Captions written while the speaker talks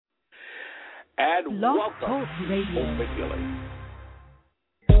And Blog welcome Talk Radio. to Hope and Healing.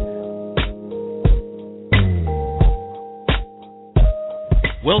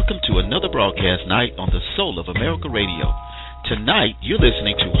 Welcome to another broadcast night on the Soul of America Radio. Tonight, you're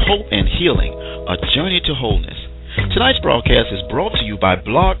listening to Hope and Healing, a journey to wholeness. Tonight's broadcast is brought to you by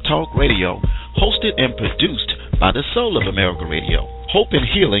Blog Talk Radio, hosted and produced by the Soul of America Radio. Hope and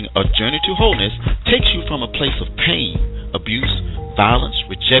Healing, a journey to wholeness, takes you from a place of pain, abuse, violence,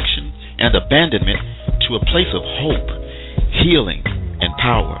 rejection, and abandonment to a place of hope, healing, and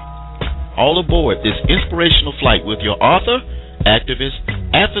power. All aboard this inspirational flight with your author, activist,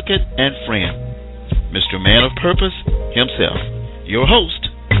 advocate, and friend, Mr. Man of Purpose himself, your host,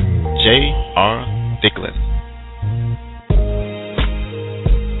 J.R. Thicklin.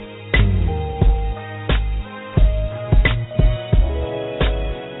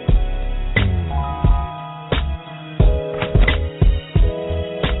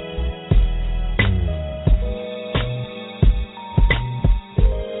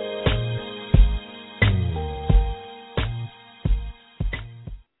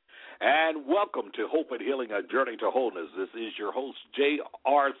 And welcome to Hope and Healing, a journey to wholeness. This is your host,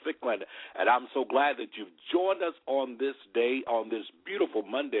 J.R. Thicklin, and I'm so glad that you've joined us on this day, on this beautiful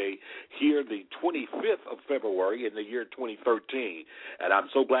Monday here, the 25th of February in the year 2013. And I'm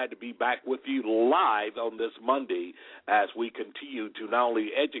so glad to be back with you live on this Monday as we continue to not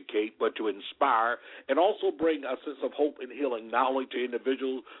only educate but to inspire and also bring a sense of hope and healing not only to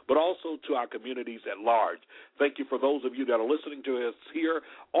individuals but also to our communities at large. Thank you for those of you that are listening to us here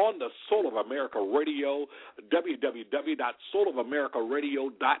on the Soul of America Radio,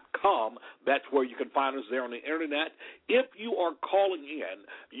 www.soulamericaradio.com. That's where you can find us there on the Internet. If you are calling in,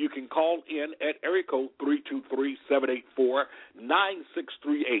 you can call in at area code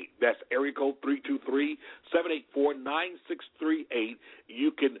 323-784-9638. That's area code 323-784-9638.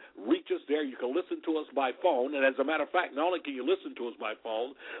 You can reach us there. You can listen to us by phone. And as a matter of fact, not only can you listen to us by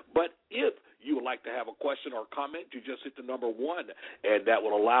phone, but if you would like to have a question or comment, you just hit the number 1, and that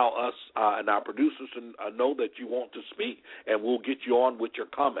will allow us and our producers to know that you want to speak, and we'll get you on with your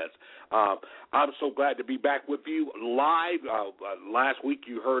comments. I'm so glad to be back with you live. Last week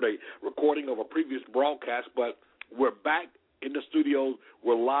you heard a recording of a previous broadcast, but we're back in the studio.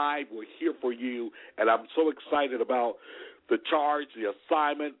 We're live. We're here for you, and I'm so excited about the charge, the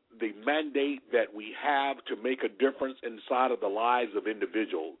assignment, the mandate that we have to make a difference inside of the lives of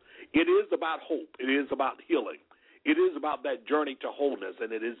individuals. It is about hope. It is about healing. It is about that journey to wholeness,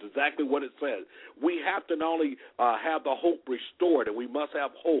 and it is exactly what it says. We have to not only have the hope restored, and we must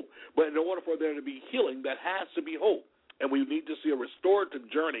have hope, but in order for there to be healing, that has to be hope. And we need to see a restorative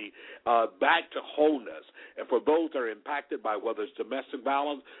journey back to wholeness. And for those that are impacted by whether it's domestic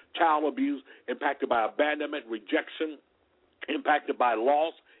violence, child abuse, impacted by abandonment, rejection, impacted by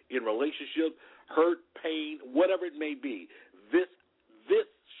loss in relationships, hurt, pain, whatever it may be, this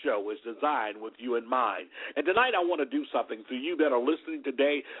show is designed with you in mind. And tonight I want to do something for you that are listening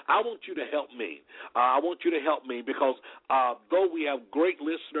today. I want you to help me. I want you to help me because though we have great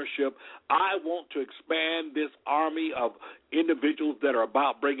listenership, I want to expand this army of individuals that are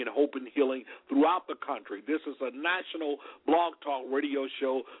about bringing hope and healing throughout the country. This is a national blog talk radio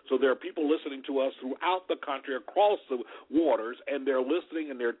show, so there are people listening to us throughout the country, across the waters, and they're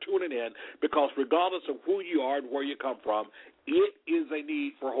listening and they're tuning in because regardless of who you are and where you come from, it is a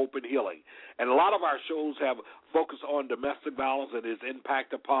need for hope and healing. And a lot of our shows have focused on domestic violence and its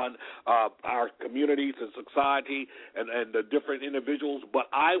impact upon our communities and society and the different individuals, but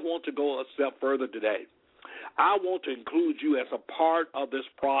I want to go a step further today. I want to include you as a part of this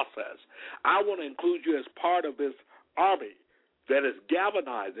process. I want to include you as part of this army that is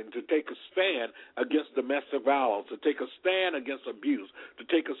galvanizing to take a stand against domestic violence, to take a stand against abuse, to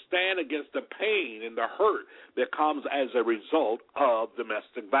take a stand against the pain and the hurt that comes as a result of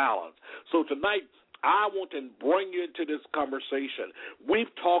domestic violence. So tonight, I want to bring you into this conversation.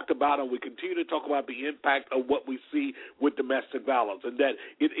 We've talked about and we continue to talk about the impact of what we see with domestic violence and that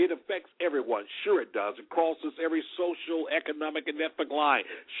it affects everyone. Sure it does. It crosses every social, economic, and ethnic line.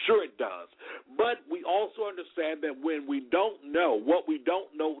 Sure it does. But we also understand that when we don't know, what we don't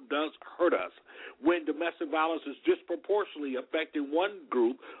know does hurt us. When domestic violence is disproportionately affecting one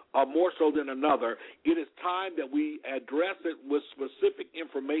group more so than another, it is time that we address it with specific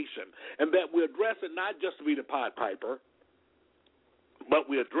information and that we address it not just to be the Pied Piper, but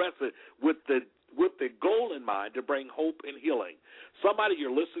we address it with the goal in mind to bring hope and healing. Somebody you're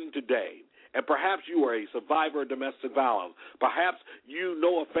listening today, And perhaps you are a survivor of domestic violence. Perhaps you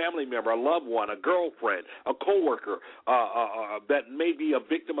know a family member, a loved one, a girlfriend, a coworker that may be a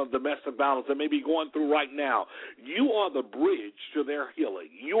victim of domestic violence that may be going through right now. You are the bridge to their healing.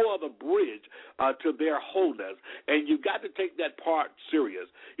 You are the bridge to their wholeness, and you've got to take that part serious.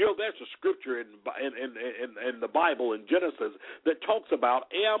 You know, there's a scripture in the Bible in Genesis that talks about,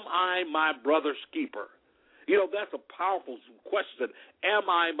 am I my brother's keeper? You know, that's a powerful question. Am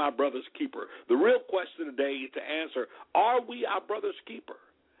I my brother's keeper? The real question today is to answer, are we our brother's keeper?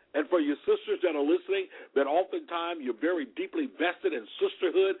 And for your sisters that are listening, that oftentimes you're very deeply vested in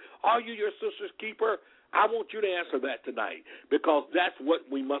sisterhood, are you your sister's keeper? I want you to answer that tonight, because that's what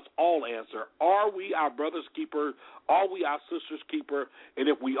we must all answer. Are we our brother's keeper? Are we our sister's keeper? And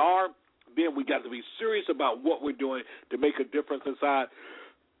if we are, then we got to be serious about what we're doing to make a difference inside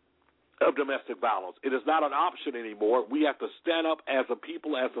of domestic violence. It is not an option anymore. We have to stand up as a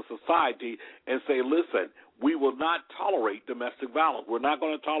people, as a society, and say, listen, we will not tolerate domestic violence. We're not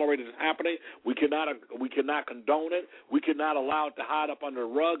going to tolerate it happening. We cannot condone it. We cannot allow it to hide up under the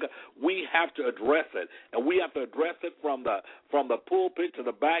rug. We have to address it, and we have to address it from the pulpit to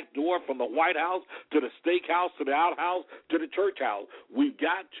the back door, from the White House to the steakhouse to the outhouse to the church house. We've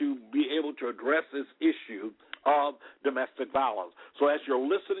got to be able to address this issue of domestic violence. So as you're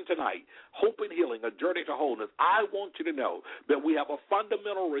listening tonight, Hope and Healing, A Journey to Wholeness, I want you to know that we have a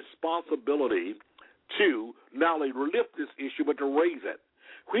fundamental responsibility to not only lift this issue, but to raise it.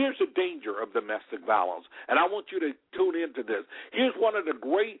 Here's the danger of domestic violence, and I want you to tune into this. Here's one of the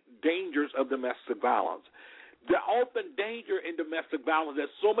great dangers of domestic violence. The open danger in domestic violence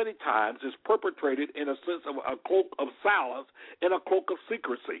that so many times is perpetrated in a sense of a cloak of silence and a cloak of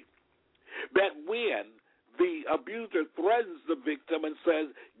secrecy. That when the abuser threatens the victim and says,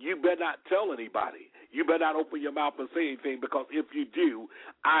 you better not tell anybody. You better not open your mouth and say anything, because if you do,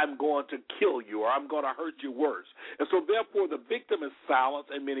 I'm going to kill you, or I'm going to hurt you worse. And so therefore the victim is silent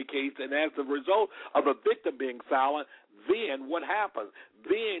in many cases, and as a result of the victim being silent, then what happens?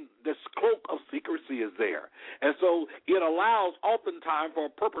 Then this cloak of secrecy is there. And so it allows oftentimes for a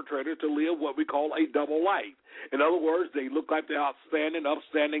perpetrator to live what we call a double life. In other words, they look like the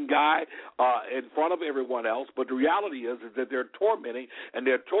upstanding guy in front of everyone else, but the reality is that they're tormenting and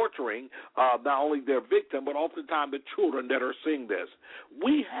they're torturing not only their victim, but oftentimes the children that are seeing this.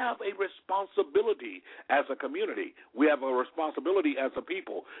 We have a responsibility as a community. We have a responsibility as a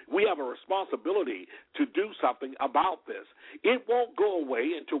people. We have a responsibility to do something about this. It won't go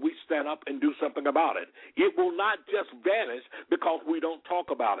away until we stand up and do something about it. It will not just vanish because we don't talk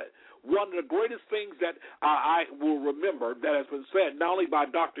about it. One of the greatest things that I will remember that has been said, not only by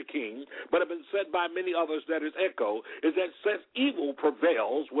Dr. King, but have been said by many others that is echoed, is that since evil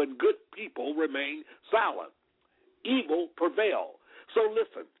prevails when good people remain silent. Evil prevails. So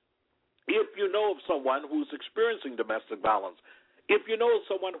listen, if you know of someone who's experiencing domestic violence, if you know of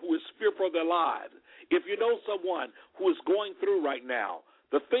someone who is fearful of their lives, if you know someone who is going through right now,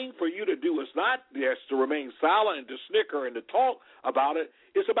 the thing for you to do is not just to remain silent and to snicker and to talk about it.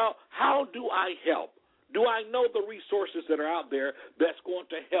 It's about, how do I help? Do I know the resources that are out there that's going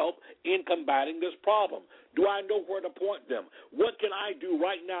to help in combating this problem? Do I know where to point them? What can I do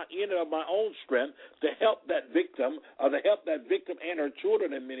right now in and of my own strength to help that victim, or to help that victim and her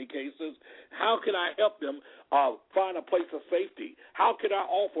children in many cases? How can I help them find a place of safety? How can I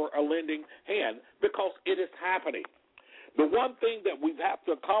offer a lending hand? Because it is happening. The one thing that we have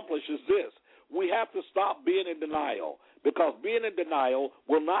to accomplish is this. We have to stop being in denial, because being in denial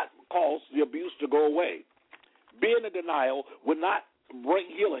will not cause the abuse to go away. Being in denial will not bring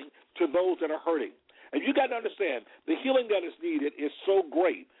healing to those that are hurting. And you got to understand, the healing that is needed is so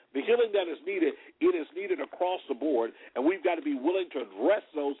great. The healing that is needed, it is needed across the board, and we've got to be willing to address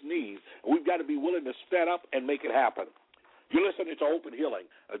those needs, and we've got to be willing to stand up and make it happen. You're listening to Hope and Healing,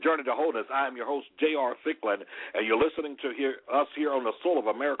 A Journey to Wholeness. I am your host, J.R. Thicklin, and you're listening to us here on the Soul of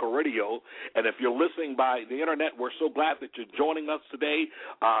America Radio. And if you're listening by the Internet, we're so glad that you're joining us today.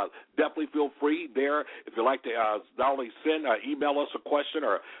 Definitely feel free there. If you'd like to not only email us a question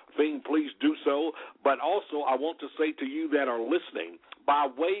or thing, please do so. But also, I want to say to you that are listening, by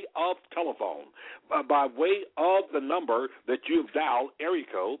way of telephone, by way of the number that you've dialed, area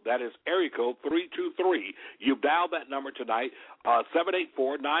code, that is area code 323. You've dialed that number tonight,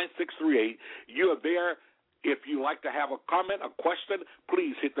 784-9638. You are there. If you like to have a comment, a question,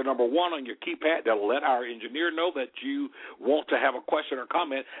 please hit the number 1 on your keypad. That'll let our engineer know that you want to have a question or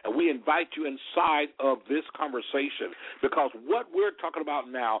comment, and we invite you inside of this conversation, because what we're talking about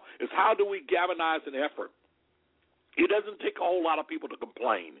now is, how do we galvanize an effort? It doesn't take a whole lot of people to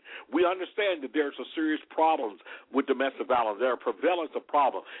complain. We understand that there's a serious problems with domestic violence. There are prevalence of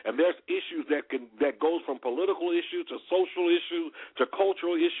problems, and there's issues that goes from political issues to social issues to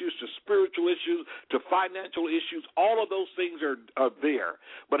cultural issues to spiritual issues to financial issues. All of those things are there.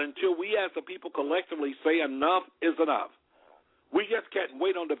 But until we as the people collectively say enough is enough, we just can't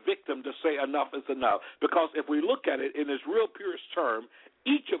wait on the victim to say enough is enough. Because if we look at it in its real purest term,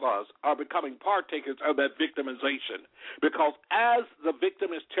 each of us are becoming partakers of that victimization. Because as the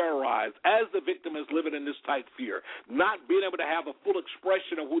victim is terrorized, as the victim is living in this tight fear, not being able to have a full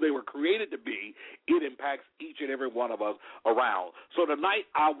expression of who they were created to be, it impacts each and every one of us around. So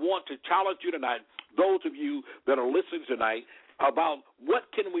tonight, I want to challenge you tonight, those of you that are listening tonight, about what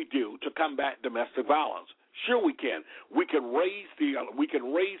can we do to combat domestic violence. Sure, we can. We can raise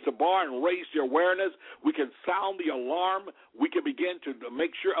the bar and raise the awareness. We can sound the alarm. We can begin to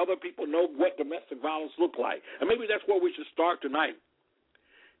make sure other people know what domestic violence looks like. And maybe that's where we should start tonight.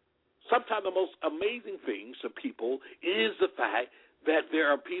 Sometimes the most amazing things to people is the fact that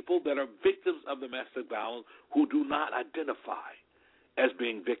there are people that are victims of domestic violence who do not identify as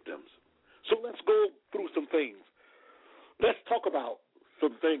being victims. So let's go through some things. Let's talk about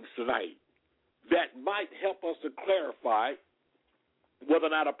some things tonight that might help us to clarify whether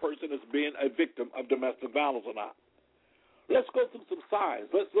or not a person is being a victim of domestic violence or not. Let's go through some signs.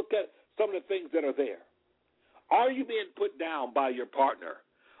 Let's look at some of the things that are there. Are you being put down by your partner?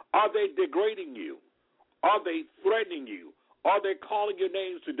 Are they degrading you? Are they threatening you? Are they calling your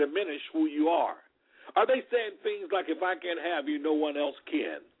names to diminish who you are? Are they saying things like, if I can't have you, no one else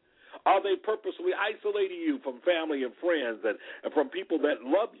can? Are they purposely isolating you from family and friends and from people that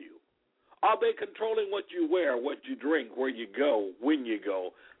love you? Are they controlling what you wear, what you drink, where you go, when you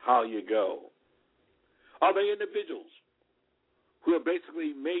go, how you go? Are they individuals who have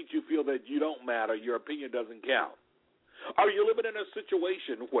basically made you feel that you don't matter, your opinion doesn't count? Are you living in a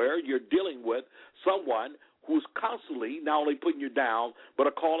situation where you're dealing with someone who's constantly not only putting you down, but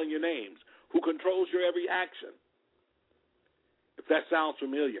are calling your names, who controls your every action? If that sounds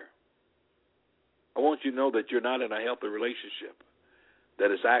familiar, I want you to know that you're not in a healthy relationship, that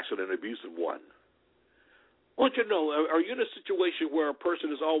is actually an abusive one. I want you to know, are you in a situation where a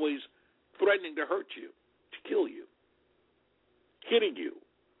person is always threatening to hurt you, to kill you, hitting you?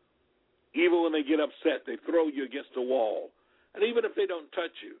 Even when they get upset, they throw you against the wall. And even if they don't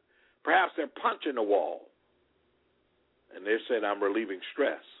touch you, perhaps they're punching the wall. And they're saying, I'm relieving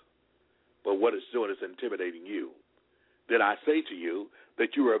stress. But what it's doing is intimidating you. Then I say to you that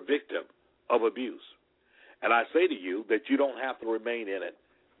you are a victim of abuse. And I say to you that you don't have to remain in it.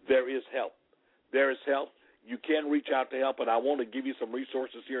 There is help. There is help. You can reach out to help, and I want to give you some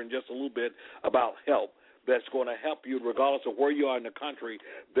resources here in just a little bit about help that's going to help you regardless of where you are in the country.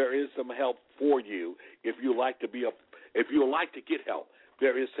 There is some help for you if you like to get help.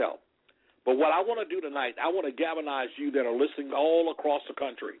 There is help. But what I want to do tonight, I want to galvanize you that are listening all across the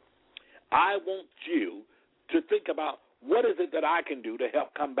country. I want you to think about, what is it that I can do to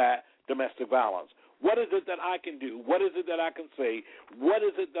help combat domestic violence? What is it that I can do? What is it that I can say? What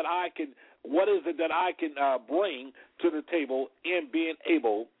is it that I can bring to the table in being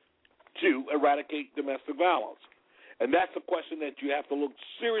able to eradicate domestic violence? And that's a question that you have to look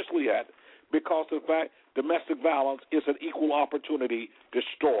seriously at, because in fact, domestic violence is an equal opportunity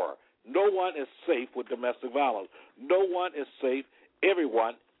destroyer. No one is safe with domestic violence. No one is safe.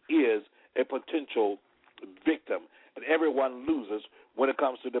 Everyone is a potential victim, and everyone loses when it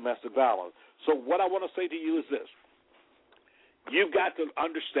comes to domestic violence. So what I want to say to you is this. You've got to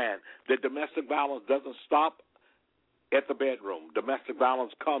understand that domestic violence doesn't stop at the bedroom. Domestic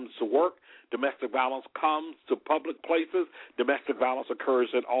violence comes to work. Domestic violence comes to public places. Domestic violence occurs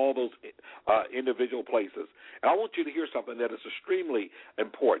in all those individual places. And I want you to hear something that is extremely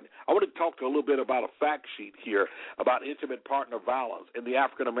important. I want to talk to you a little bit about a fact sheet here about intimate partner violence in the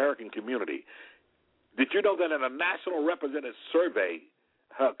African-American community. Did you know that in a national representative survey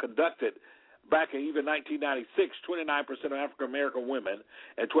conducted back in even 1996, 29% of African-American women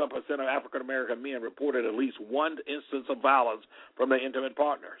and 12% of African-American men reported at least one instance of violence from their intimate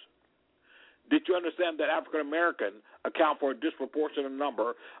partners. Did you understand that African-American account for a disproportionate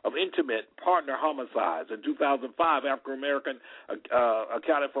number of intimate partner homicides? In 2005, African-American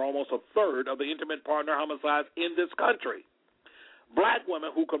accounted for almost a third of the intimate partner homicides in this country. Black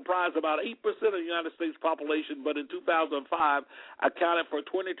women, who comprise about 8% of the United States population, but in 2005 accounted for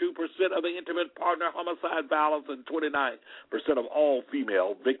 22% of the intimate partner homicide violence and 29% of all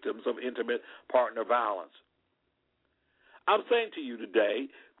female victims of intimate partner violence. I'm saying to you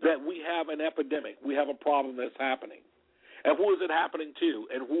today that we have an epidemic. We have a problem that's happening. And who is it happening to?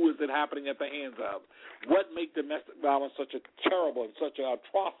 And who is it happening at the hands of? What makes domestic violence such a terrible and such an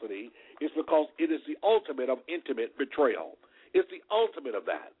atrocity is because it is the ultimate of intimate betrayal. It's the ultimate of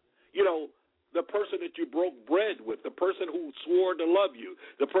that. You know, the person that you broke bread with, the person who swore to love you,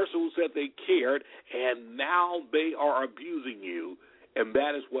 the person who said they cared, and now they are abusing you, and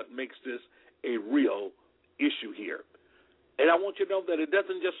that is what makes this a real issue here. And I want you to know that it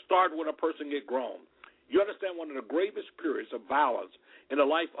doesn't just start when a person gets grown. You understand one of the gravest periods of violence in the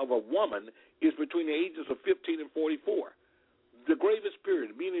life of a woman is between the ages of 15 and 44. The gravest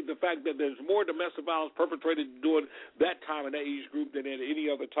period, meaning the fact that there's more domestic violence perpetrated during that time in that age group than at any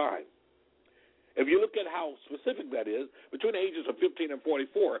other time. If you look at how specific that is, between the ages of 15 and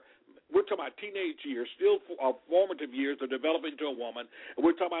 44, we're talking about teenage years, still formative years of developing to a woman, and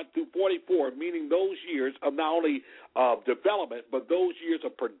we're talking about through 44, meaning those years of not only development, but those years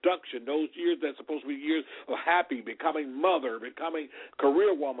of production, those years that's supposed to be years of happy, becoming mother, becoming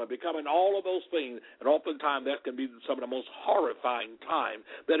career woman, becoming all of those things, and oftentimes that can be some of the most horrifying time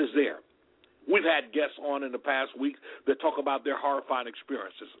that is there. We've had guests on in the past weeks that talk about their horrifying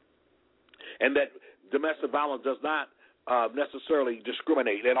experiences, and that domestic violence does not necessarily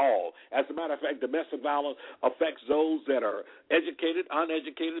discriminate at all. As a matter of fact, domestic violence affects those that are educated,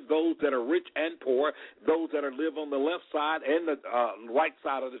 uneducated, those that are rich and poor, those that live on the left side and the right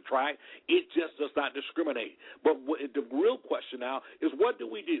side of the track. It just does not discriminate. But the real question now is, what do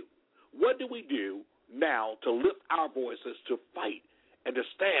we do? What do we do now to lift our voices to fight and to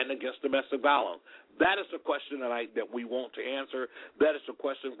stand against domestic violence? That is the question tonight that we want to answer. That is the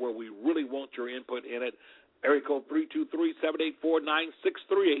question where we really want your input in it. Area code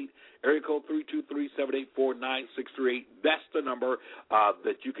 323-784-9638. Area code 323-784-9638. That's the number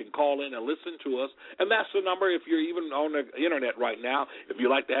that you can call in and listen to us. And that's the number if you're even on the internet right now. If you'd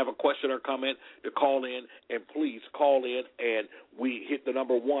like to have a question or comment, to call in, and please call in, and we hit the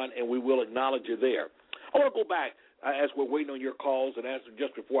number 1, and we will acknowledge you there. I want to go back as we're waiting on your calls and answer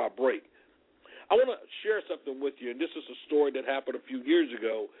just before I break. I want to share something with you, and this is a story that happened a few years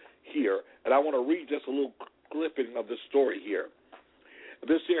ago here, and I want to read just a little clipping of the story here.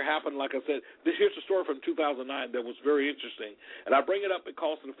 This here happened, like I said, here's a story from 2009 that was very interesting, and I bring it up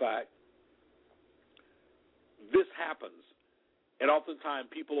because of the fact this happens, and oftentimes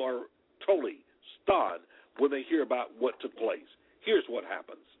people are totally stunned when they hear about what took place. Here's what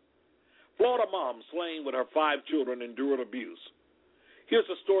happens. Florida mom slain with her 5 children endured abuse. Here's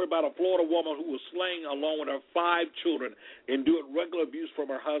a story about a Florida woman who was slain along with her 5 children, endured regular abuse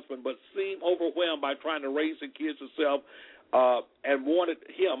from her husband, but seemed overwhelmed by trying to raise the kids herself and wanted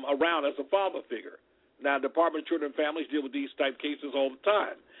him around as a father figure. Now, the Department of Children and Families deal with these type cases all the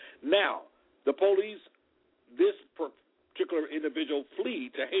time. Now, the police, this particular individual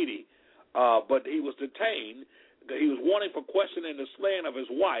fled to Haiti, but he was detained. He was wanted for questioning the slaying of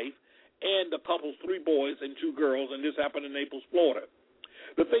his wife and the couple's 3 boys and 2 girls, and this happened in Naples, Florida.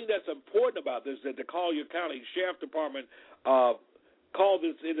 The thing that's important about this is that the Collier County Sheriff Department called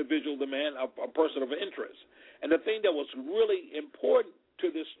this individual, the man, a person of interest. And the thing that was really important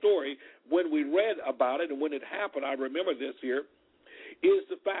to this story when we read about it and when it happened, I remember this here, is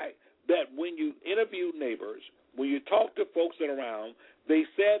the fact that when you interview neighbors, when you talk to folks that are around, they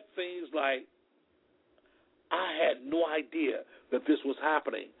said things like, I had no idea that this was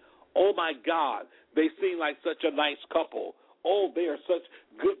happening. Oh, my God, they seem like such a nice couple. Oh, they are such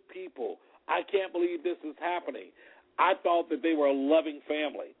good people. I can't believe this is happening. I thought that they were a loving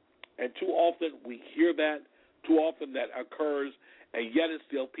family. And too often we hear that, too often that occurs, and yet and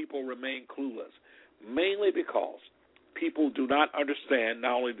still people remain clueless, mainly because people do not understand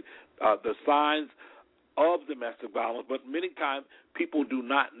not only the signs of domestic violence, but many times people do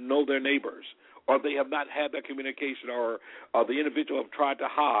not know their neighbors, or they have not had that communication, or the individual have tried to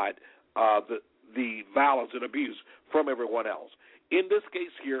hide the violence and abuse from everyone else. In this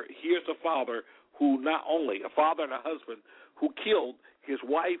case here, here's a father who not only, a father and a husband, who killed his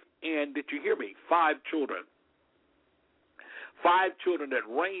wife and, did you hear me, 5 children. 5 children that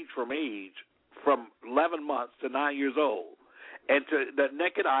range from age from 11 months to 9 years old. And to the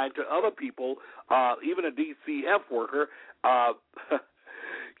naked eye, to other people, even a DCF worker,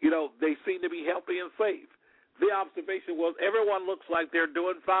 they seem to be healthy and safe. The observation was everyone looks like they're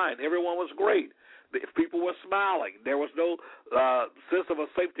doing fine. Everyone was great. People were smiling. There was no sense of a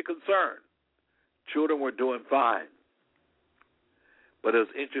safety concern. Children were doing fine. But it was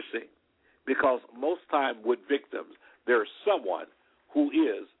interesting because most time with victims, there is someone who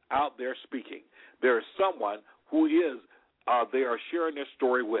is out there speaking. There is someone who is they are sharing their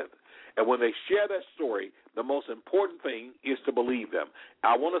story with. And when they share that story, the most important thing is to believe them.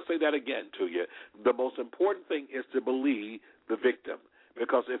 I want to say that again to you. The most important thing is to believe the victim.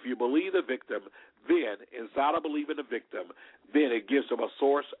 Because if you believe the victim, then inside of believing the victim, then it gives them a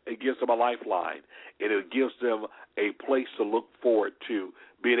source, it gives them a lifeline, and it gives them a place to look forward to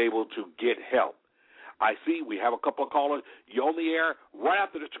being able to get help. I see we have a couple of callers. You're on the air right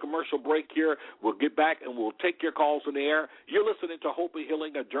after this commercial break here. We'll get back and we'll take your calls on the air. You're listening to Hope and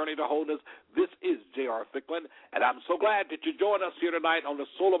Healing, A Journey to Wholeness. This is J.R. Thicklin, and I'm so glad that you joined us here tonight on the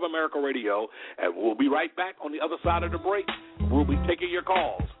Soul of America Radio. And we'll be right back on the other side of the break. We'll be taking your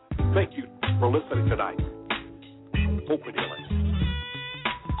calls. Thank you for listening tonight. Hope and Healing.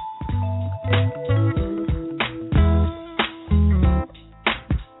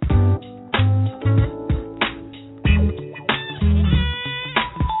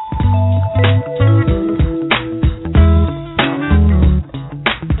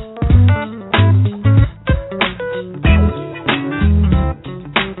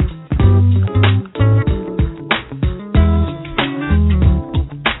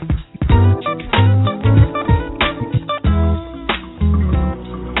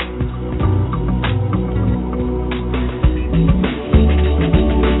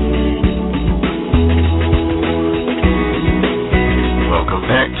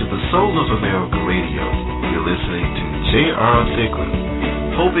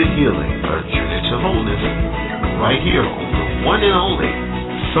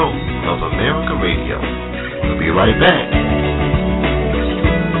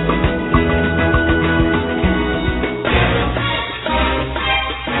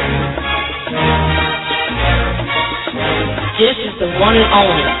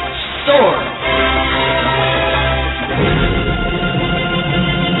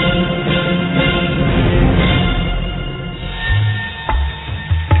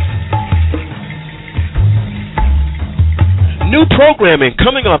 Programming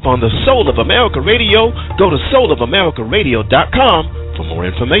coming up on the Soul of America Radio. Go to soulamericaradio.com for more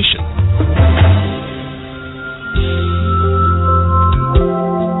information.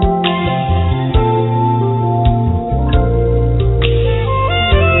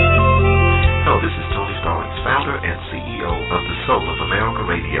 Hello, this is Tony Stallings, founder and CEO of the Soul of America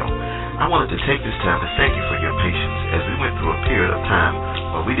Radio. I wanted to take this time to thank you for your patience as we went through a period of time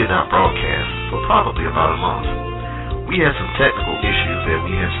where we did not broadcast for probably about a month. We had some technical issues that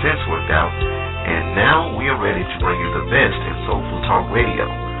we have since worked out, and now we are ready to bring you the best in soulful talk radio.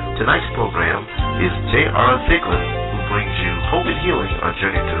 Tonight's program is J.R. Thicklin, who brings you Hope and Healing, A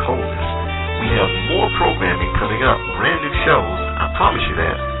Journey to Wholeness. We have more programming coming up, brand new shows, I promise you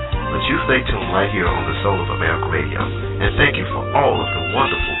that. But you stay tuned right here on the Soul of America Radio. And thank you for all of the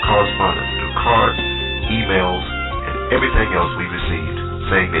wonderful correspondence through cards, emails, and everything else we received,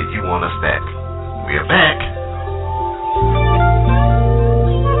 saying that you want us back. We are back.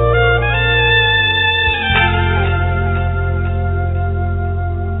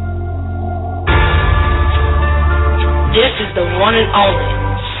 This is the one and only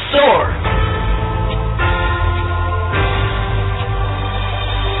Soar.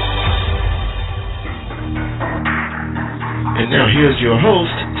 And now here's your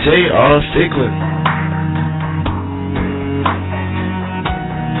host, J.R. Thicklin.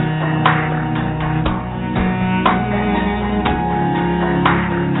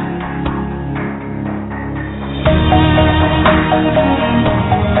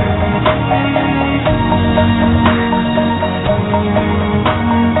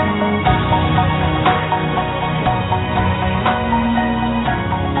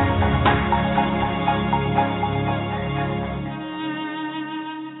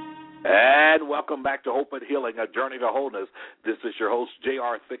 A Journey to Wholeness. This is your host,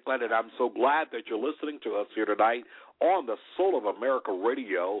 J.R. Thicklin, and I'm so glad that you're listening to us here tonight on the Soul of America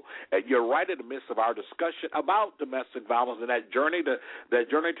Radio, and you're right in the midst of our discussion about domestic violence and that journey to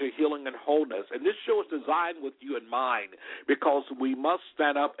healing and wholeness. And this show is designed with you in mind because we must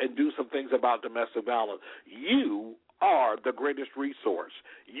stand up and do some things about domestic violence. You are the greatest resource.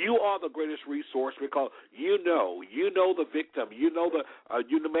 You are the greatest resource because you know the victim. You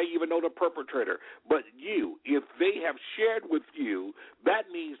may even know the perpetrator. But if they have shared with you, that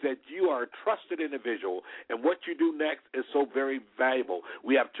means that you are a trusted individual, and what you do next is so very valuable.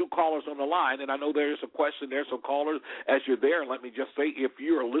 We have two callers on the line, and I know there's a question there, so callers, as you're there, let me just say, if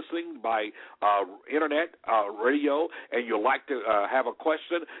you are listening by internet, radio, and you'd like to have a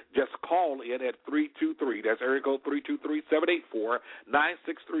question, just call in at 323. That's area code 323.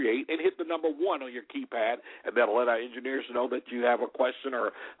 423-784-9638, and hit the number 1 on your keypad, and that'll let our engineers know that you have a question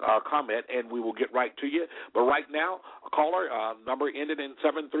or comment, and we will get right to you. But right now, a caller, number ended in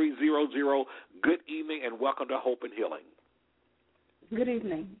 7300. Good evening, and welcome to Hope and Healing. Good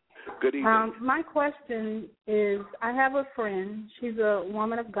evening. Good evening. My question is, I have a friend. She's a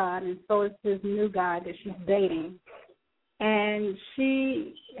woman of God, and so is this new guy that she's dating. And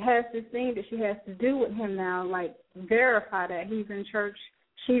she has this thing that she has to do with him now, like verify that he's in church,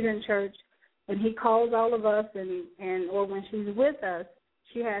 she's in church, and he calls all of us, or when she's with us,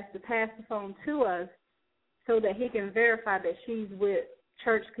 she has to pass the phone to us so that he can verify that she's with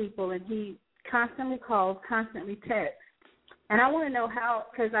church people, and he constantly calls, constantly texts. And I want to know how,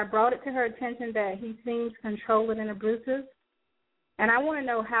 because I brought it to her attention that he seems controlling and abusive, and I want to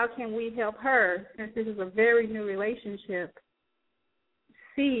know how can we help her, since this is a very new relationship,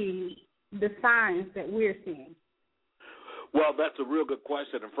 see the signs that we're seeing. Well, that's a real good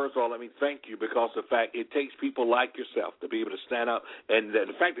question. And first of all, let me thank you, because the fact it takes people like yourself to be able to stand up, and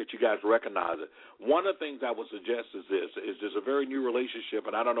the fact that you guys recognize it. One of the things I would suggest is there's a very new relationship,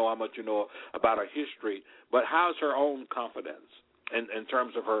 and I don't know how much you know about her history, but how's her own confidence in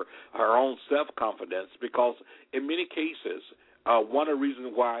terms of her own self-confidence? Because in many cases, one of the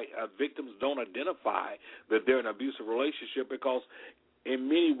reasons why victims don't identify that they're in an abusive relationship, because in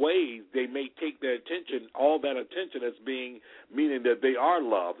many ways they may take their attention, all that attention as meaning that they are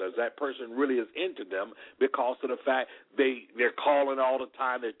loved, as that person really is into them, because of the fact they're calling all the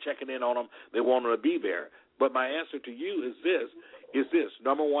time, they're checking in on them, they want them to be there. But my answer to you is this.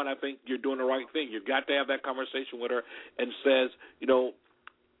 Number one, I think you're doing the right thing. You've got to have that conversation with her and says,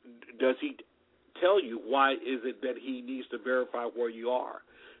 does he tell you why is it that he needs to verify where you are?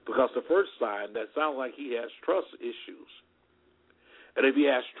 Because the first sign, that sounds like he has trust issues. And if he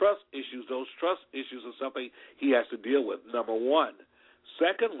has trust issues, those trust issues are something he has to deal with, number one.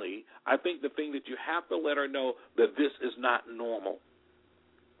 Secondly, I think the thing that you have to let her know that this is not normal.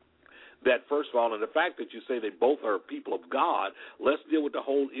 That, first of all, and the fact that you say they both are people of God, let's deal with the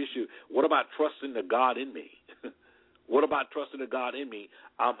whole issue. What about trusting the God in me? What about trusting the God in me?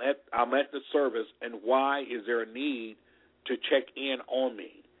 I'm at the service, and why is there a need to check in on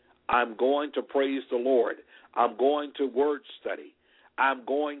me? I'm going to praise the Lord. I'm going to word study. I'm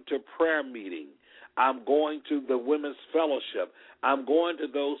going to prayer meeting. I'm going to the women's fellowship. I'm going to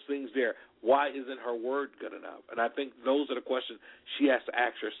those things there. Why isn't her word good enough? And I think those are the questions she has to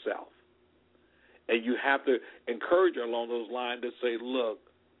ask herself. And you have to encourage her along those lines to say, look,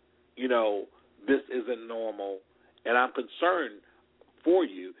 this isn't normal, and I'm concerned for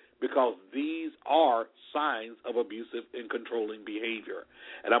you because these are signs of abusive and controlling behavior.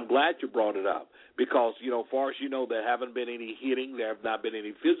 And I'm glad you brought it up because, far as you know, there haven't been any hitting, there have not been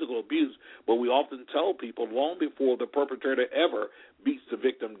any physical abuse, but we often tell people long before the perpetrator ever beats the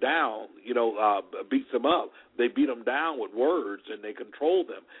victim down, beats them up, they beat them down with words and they control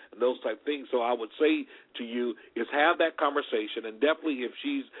them and those type of things. So I would say to you is have that conversation, and definitely if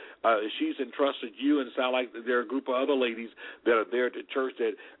she's entrusted you, and sound like there are a group of other ladies that are there at the church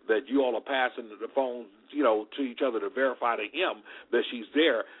that you all are passing the phone, to each other to verify to him that she's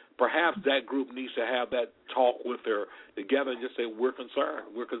there, perhaps that group needs to have that talk with her together and just say, we're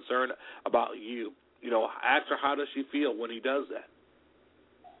concerned about you. Ask her how does she feel when he does that.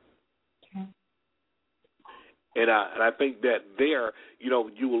 And I think that there,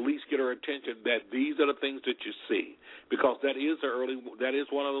 you will at least get her attention that these are the things that you see, because that is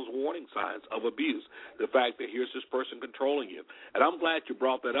one of those warning signs of abuse. The fact that here's this person controlling you, and I'm glad you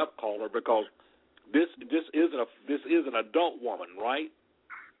brought that up, caller, because this is an adult woman, right?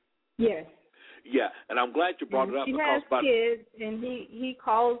 Yes. Yeah, and I'm glad you brought it up she because has kids, and he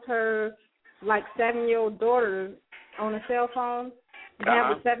calls her like 7-year-old daughter on a cell phone. And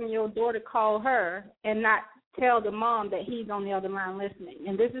have a 7-year-old daughter call her and not tell the mom that he's on the other line listening.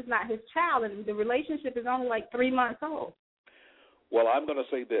 And this is not his child, and the relationship is only like 3 months old. Well, I'm going to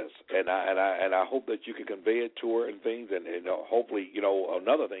say this, and I hope that you can convey it to her and things, and hopefully,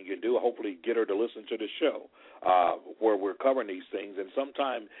 another thing you can do, hopefully get her to listen to the show where we're covering these things. And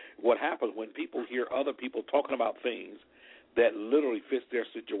sometimes what happens when people hear other people talking about things that literally fits their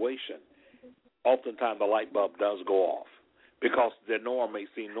situation, oftentimes the light bulb does go off. Because their norm may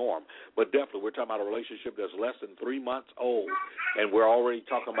seem norm. But definitely we're talking about a relationship that's less than 3 months old, and we're already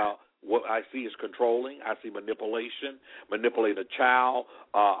talking about what I see is controlling. I see manipulating a child.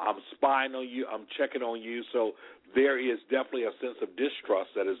 I'm spying on you. I'm checking on you. So there is definitely a sense of distrust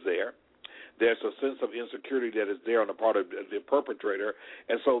that is there. There's a sense of insecurity that is there on the part of the perpetrator.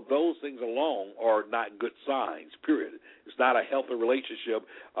 And so those things alone are not good signs, period. It's not a healthy relationship,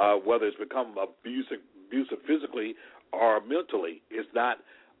 whether it's become abusive abusive physically or mentally is not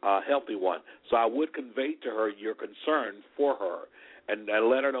a healthy one. So I would convey to her your concern for her and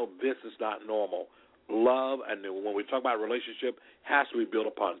let her know this is not normal. Love, and when we talk about relationship, has to be built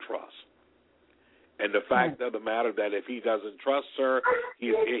upon trust. And the fact of the matter that if he doesn't trust her,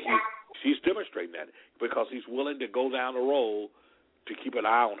 she's demonstrating that because he's willing to go down the road to keep an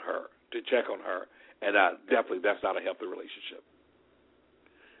eye on her, to check on her. And definitely that's not a healthy relationship.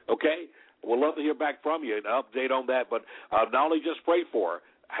 Okay? We'd love to hear back from you, an update on that. But not only just pray for her,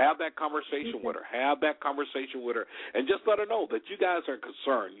 have that conversation with her. Have that conversation with her. And just let her know that you guys are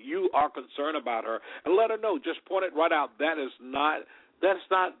concerned. You are concerned about her. And let her know. Just point it right out. That's not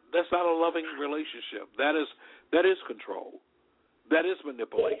a loving relationship. That is control. That is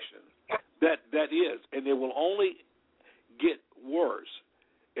manipulation. That is. And it will only get worse.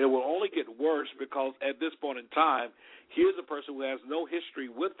 It will only get worse because at this point in time, here's a person who has no history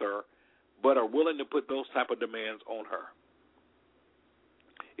with her but are willing to put those type of demands on her.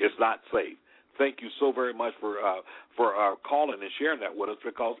 It's not safe. Thank you so very much for calling and sharing that with us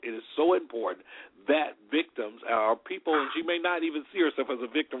because it is so important that victims are people, and she may not even see herself as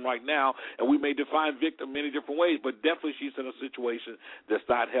a victim right now, and we may define victim many different ways, but definitely she's in a situation that's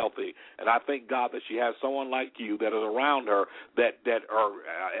not healthy. And I thank God that she has someone like you that is around her that are,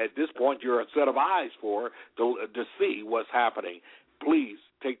 at this point, you're a set of eyes for her to see what's happening. Please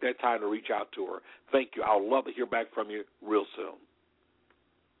take that time to reach out to her. Thank you. I would love to hear back from you real soon.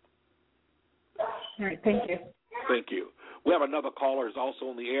 All right, thank you. Thank you. We have another caller who's also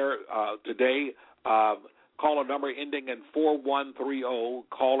on the air today. Caller number ending in 4130.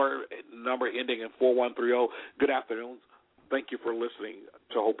 Caller number ending in 4130. Good afternoon. Thank you for listening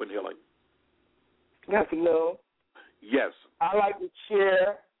to Hope and Healing. Good afternoon. Yes. I'd like to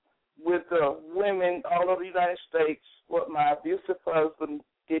share with the women all over the United States what my abusive husband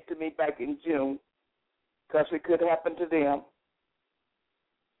did to me back in June, because it could happen to them.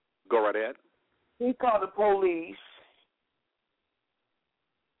 Go right ahead. He called the police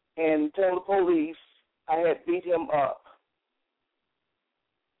and told the police I had beat him up.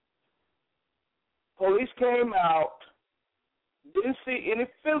 Police came out, didn't see any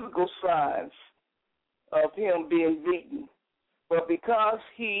physical signs of him being beaten, but because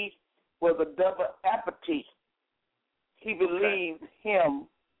he was a double amputee, he believed him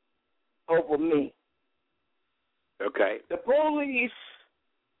over me. Okay. The police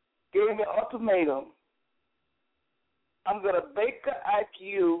gave me an ultimatum. I'm going to Baker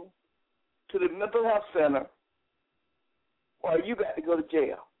IQ to the mental health center, or you got to go to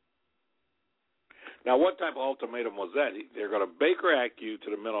jail. Now, what type of ultimatum was that? They're going to Baker IQ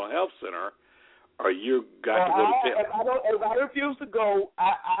to the mental health center, or you got to go to jail? If I refused to go,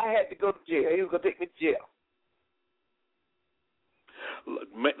 I had to go to jail. He was going to take me to jail.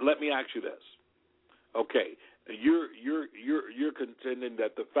 Let me ask you this. Okay. You're contending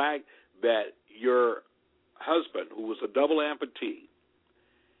that the fact that your husband, who was a double amputee,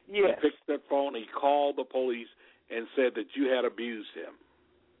 yes, he picked that phone, he called the police and said that you had abused him.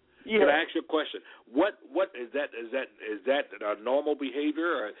 Yes. Can I ask you a question? What is that? Is that a normal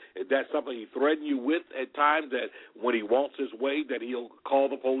behavior, or is that something he threatened you with at times? That when he wants his way, that he'll call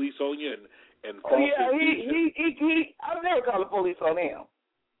the police on you and yeah, he I never called the police on him.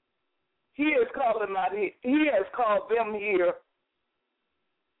 He has called them out. He has called them here,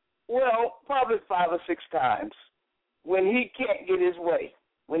 well, probably 5 or 6 times when he can't get his way,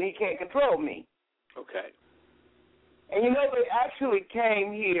 when he can't control me. Okay. And, they actually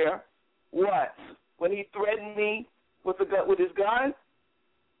came here once when he threatened me with his gun.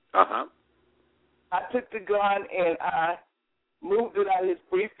 Uh-huh. I took the gun and I moved it out of his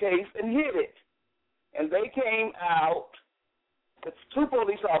briefcase and hid it. And they came out, it's 2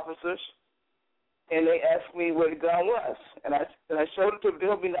 police officers, and they asked me where the gun was. And I showed it to them. They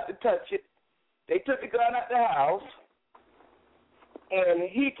told me not to touch it. They took the gun out the house, and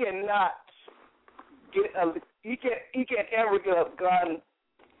he cannot he can't ever get a gun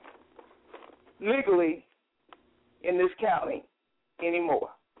legally in this county anymore.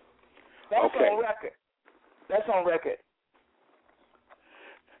 That's okay. on record. That's on record.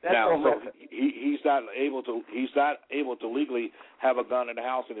 He's not able to legally have a gun in the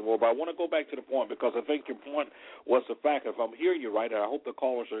house anymore. But I want to go back to the point because I think your point was the fact. If I'm hearing you right, and I hope the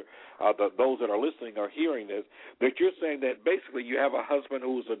callers are those that are listening are hearing this, that you're saying that basically you have a husband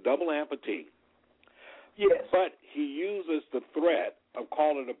who's a double amputee. Yes. But he uses the threat of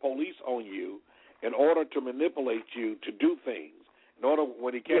calling the police on you in order to manipulate you to do things in order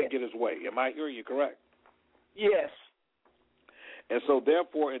when he can't get his way. Am I hearing you correct? Yes. And so,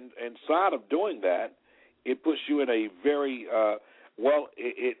 therefore, inside of doing that, it puts you in a very Well,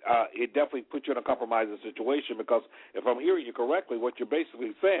 it definitely puts you in a compromising situation because if I'm hearing you correctly, what you're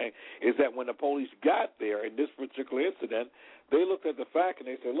basically saying is that when the police got there in this particular incident, they looked at the fact and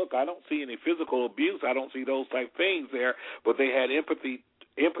they said, look, I don't see any physical abuse. I don't see those type things there, but they had empathy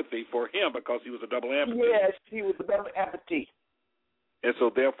for him because he was a double amputee. Yes, he was a double amputee. And so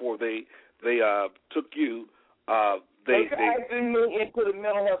therefore they took you. They sent me into the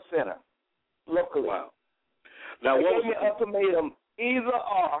mental health center locally. Wow. Now, they what gave me an ultimatum, either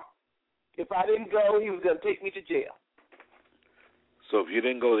or. If I didn't go, he was going to take me to jail. So if you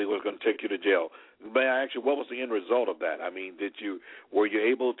didn't go, they were going to take you to jail. May I ask you, what was the end result of that? I mean, did you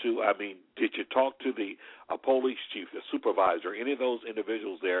talk to the police chief, the supervisor, any of those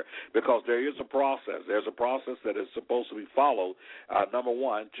individuals there? Because there is a process. There's a process that is supposed to be followed, number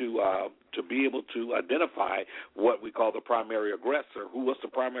one, to be able to identify what we call the primary aggressor. Who was the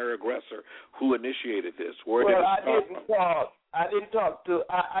primary aggressor? Who initiated this? I didn't talk to.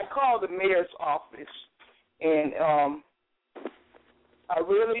 I called the mayor's office, and I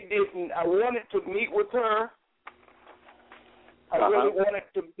really didn't. I wanted to meet with her. I really wanted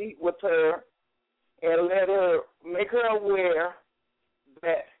to meet with her and make her aware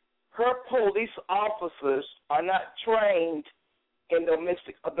that her police officers are not trained in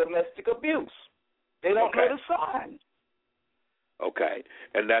domestic abuse. They don't know the signs. Okay,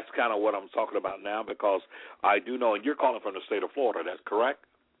 and that's kind of what I'm talking about now because I do know, and you're calling from the state of Florida, that's correct?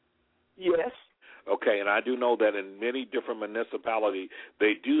 Yes. Okay, and I do know that in many different municipalities,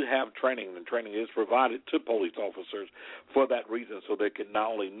 they do have training, and training is provided to police officers for that reason, so they can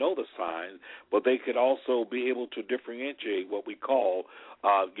not only know the signs, but they could also be able to differentiate what we call,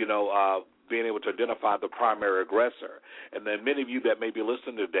 being able to identify the primary aggressor. And then many of you that may be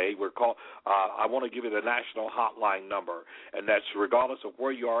listening today, I want to give you the national hotline number, and that's regardless of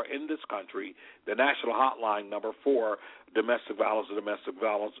where you are in this country, the national hotline number for domestic violence and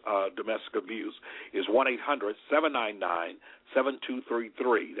domestic abuse is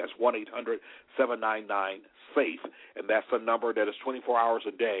 1-800-799-7233. That's 1-800-799-SAFE, and that's a number that is 24 hours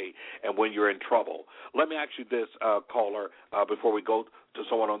a day and when you're in trouble. Let me ask you this, caller, before we go to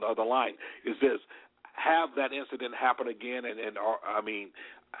someone on the other line, is this: have that incident happen again?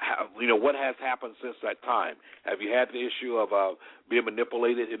 What has happened since that time? Have you had the issue of being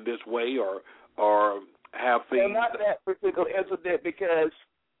manipulated in this way, or have things? Well, not that particular incident because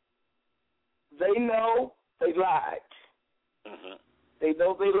they know they lied. Mm-hmm. They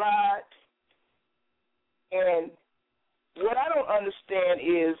know they lied, and what I don't understand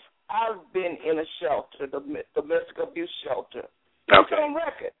is I've been in a shelter, the domestic abuse shelter. It's on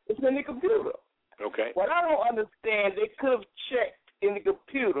record. It's in the computer. Okay. What I don't understand, they could have checked in the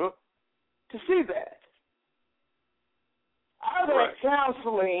computer to see that. I've had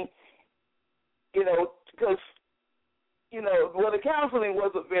counseling, because, the counseling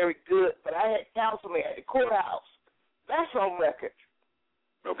wasn't very good, but I had counseling at the courthouse. That's on record.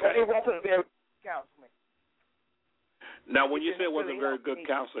 Okay. But it wasn't very good counseling. Now, when you say it wasn't very good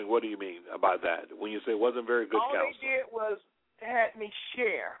counseling, what do you mean by that? When you say it wasn't very good counseling? All they did was had me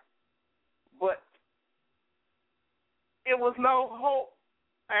share, but it was no hope.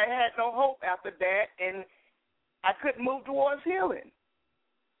 I had no hope after that, and I couldn't move towards healing.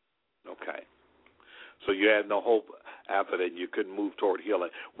 Okay. So you had no hope after that. You couldn't move toward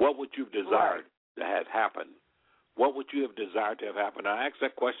healing. What would you have desired to have happened? What would you have desired to have happened? I ask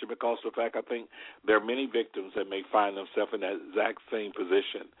that question because of the fact I think there are many victims that may find themselves in that exact same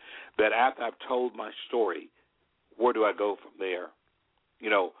position, that after I've told my story, where do I go from there?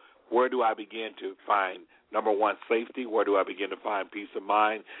 Where do I begin to find, number one, safety? Where do I begin to find peace of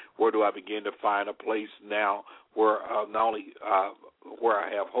mind? Where do I begin to find a place now where not only where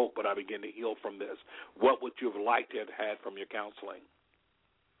I have hope, but I begin to heal from this? What would you have liked to have had from your counseling?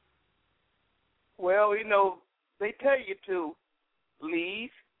 Well, they tell you to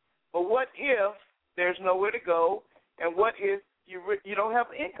leave, but what if there's nowhere to go, and what if you don't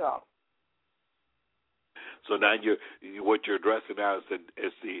have income? So now what you're addressing now is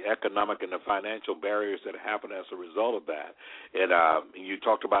the economic and the financial barriers that happen as a result of that. And you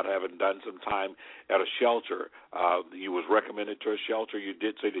talked about having done some time at a shelter. You was recommended to a shelter. You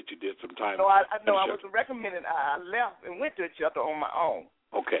did say that you did some time. No, I wasn't recommended. I left and went to a shelter on my own.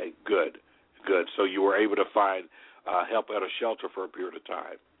 Okay, good. So you were able to find help at a shelter for a period of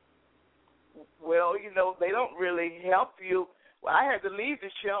time. Well, they don't really help you. Well, I had to leave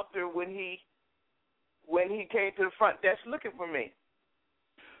the shelter when he came to the front desk looking for me.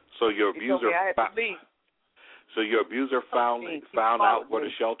 So your abuser found out where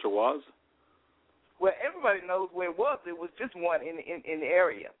the shelter was? Well, everybody knows where it was. It was just one in the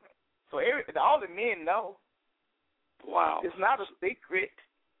area. So all the men know. Wow. It's not a secret.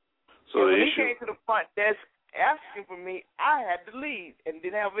 So when the he came to the front desk asking for me, I had to leave and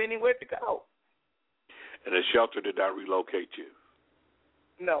didn't have anywhere to go. And the shelter did not relocate you?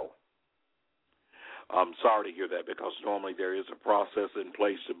 No. I'm sorry to hear that, because normally there is a process in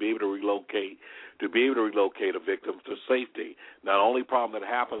place to be able to relocate a victim to safety. Now, the only problem that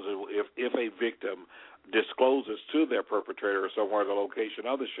happens is if a victim discloses to their perpetrator somewhere the location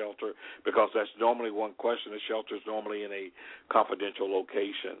of the shelter, because that's normally one question. The shelter is normally in a confidential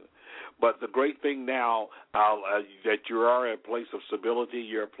location. But the great thing now that you are at a place of stability,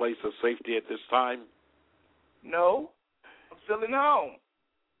 you're a place of safety at this time? No. I'm still in home.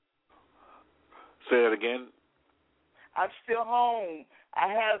 Say that again. I'm still home. I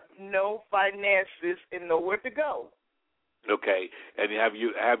have no finances and nowhere to go. Okay. And have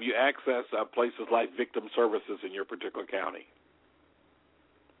you accessed places like victim services in your particular county?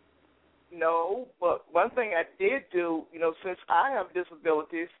 No, but one thing I did do, since I have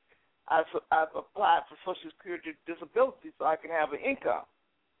disabilities, I've applied for Social Security disability so I can have an income.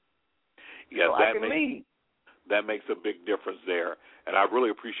 Yes, so I can leave. That makes a big difference there. And I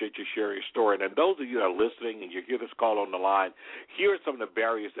really appreciate you sharing your story. And those of you that are listening and you hear this call on the line, here are some of the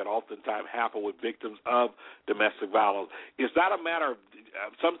barriers that oftentimes happen with victims of domestic violence. It's not a matter of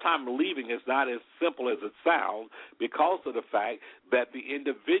sometimes leaving is not as simple as it sounds, because of the fact that the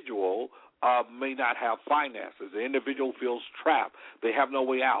individual may not have finances. The individual feels trapped. They have no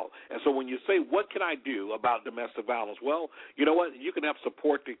way out. And so when you say, what can I do about domestic violence? Well, you know what? You can have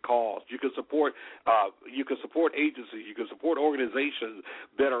supported cause. You can support agencies. You can support organizations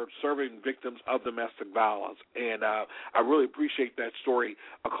that are serving victims of domestic violence. And I really appreciate that story,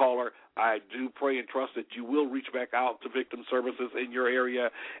 caller. I do pray and trust that you will reach back out to victim services in your area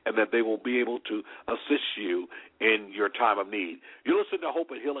and that they will be able to assist you in your time of need. You listen to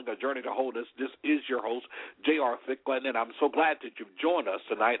Hope and Healing, A Journey to Wholeness. This is your host, J.R. Thicklin, and I'm so glad that you've joined us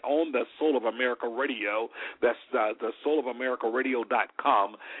tonight on the Soul of America Radio. That's the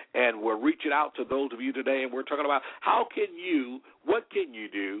soulofamericaradio.com, and we're reaching out to those of you today, and we're talking about what can you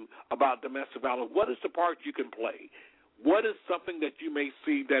do about domestic violence? What is the part you can play? What is something that you may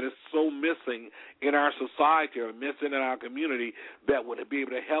see that is so missing in our society or missing in our community that would be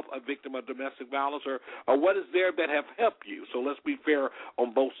able to help a victim of domestic violence, or what is there that have helped you? So let's be fair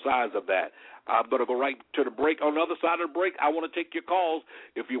on both sides of that. I'm going to go right to the break. On the other side of the break, I want to take your calls.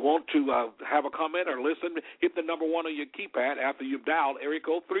 If you want to have a comment or listen, hit the number 1 on your keypad after you've dialed area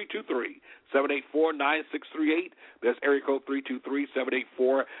code 323-784-9638. That's area code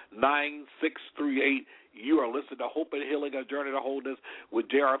 323-784-9638. You are listening to Hope and Healing, A Journey to Wholeness with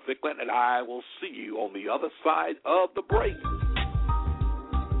J.R. Thicklin, and I will see you on the other side of the break.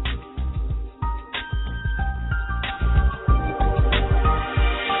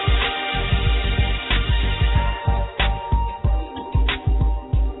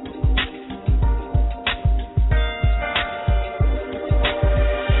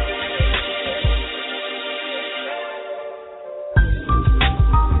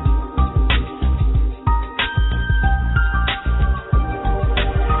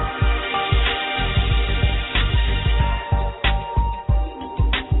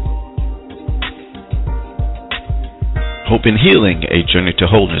 Hope and Healing, A Journey to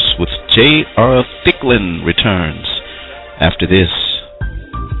Wholeness with J.R. Thicklin returns after this.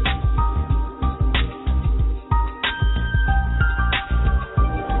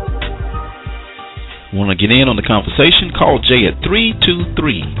 Want to get in on the conversation? Call Jay at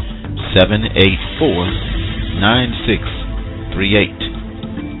 323-784-9638.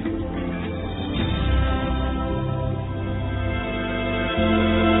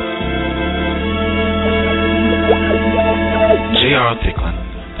 J.R. Thicklin,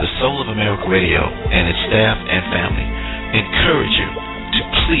 the Soul of America Radio, and its staff and family encourage you to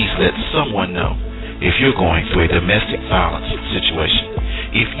please let someone know if you're going through a domestic violence situation.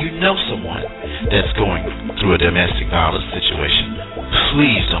 If you know someone that's going through a domestic violence situation,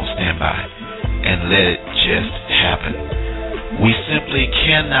 please don't stand by and let it just happen. We simply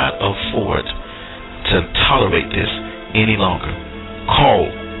cannot afford to tolerate this any longer. Call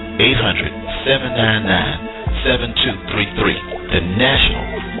 800-799-7233. The National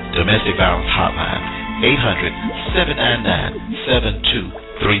Domestic Violence Hotline,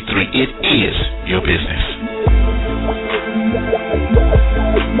 800-799-7233. It is your business.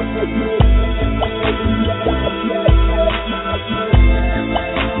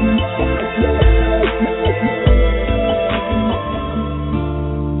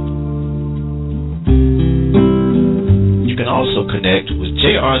 You can also connect with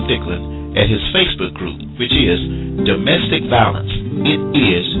J.R. Thicklin at his Facebook group, which is Domestic Violence. It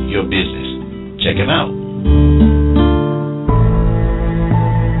is your business. Check him out.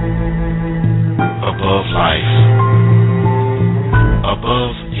 above life,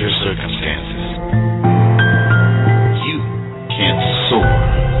 above your circumstances. You can soar.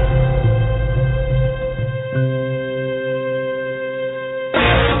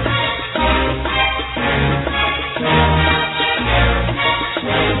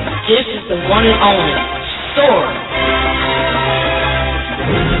 This is the one and only Soar.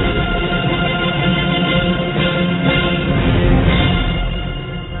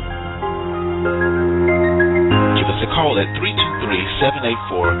 Call at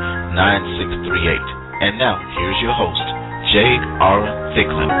 323-784-9638. And now, here's your host, J.R.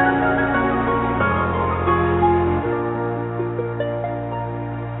 Thicklin.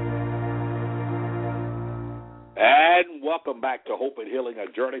 And welcome back to Hope and Healing, a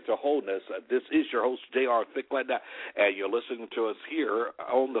journey to wholeness. This is your host, J.R. Thicklin, and you're listening to us here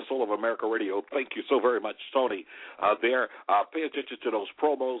on the Soul of America Radio. Thank you so very much, Tony. Pay attention to those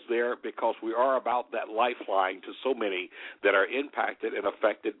promos there, because we are about that lifeline to so many that are impacted and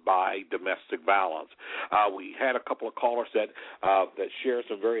affected by domestic violence. We had a couple of callers that share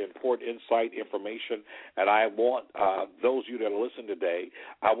some very important insight information, and I want those of you that are listening today,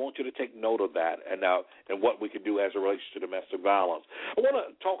 I want you to take note of that and what we can do as it relates to domestic violence. I want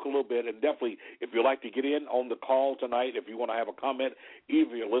to talk a little bit, and definitely if you'd like to get in on the call tonight, if you want to have a comment,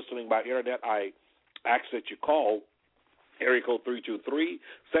 even if you're listening by internet, I ask that you call area code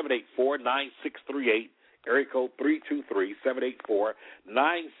 323-784-9638, area code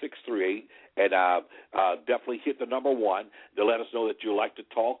 323-784-9638, and definitely hit the number 1 to let us know that you'd like to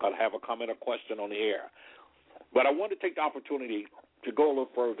talk or have a comment or question on the air. But I want to take the opportunity to go a little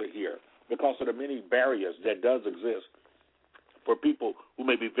further here, because of the many barriers that does exist for people who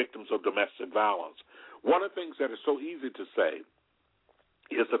may be victims of domestic violence. One of the things that is so easy to say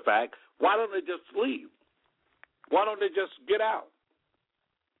is the fact, why don't they just leave? Why don't they just get out?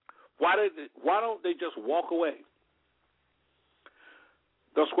 Why don't they just walk away?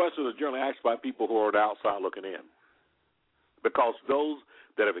 Those questions are generally asked by people who are on the outside looking in, because those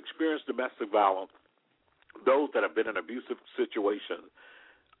that have experienced domestic violence, those that have been in abusive situations,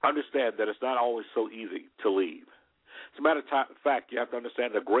 understand that it's not always so easy to leave. As a matter of fact, you have to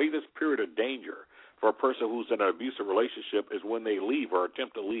understand the greatest period of danger for a person who's in an abusive relationship is when they leave or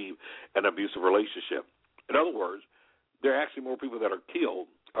attempt to leave an abusive relationship. In other words, there are actually more people that are killed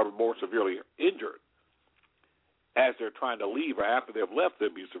or more severely injured as they're trying to leave or after they've left the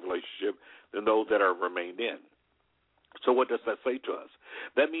abusive relationship than those that are remained in. So what does that say to us?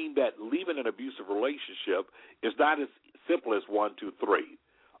 That means that leaving an abusive relationship is not as simple as 1, 2, 3.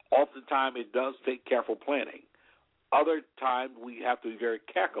 Oftentimes, it does take careful planning. Other times, we have to be very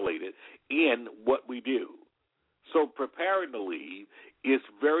calculated in what we do. So preparing to leave is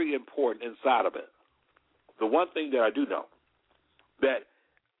very important inside of it. The one thing that I do know, that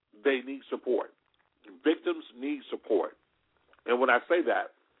they need support. Victims need support. And when I say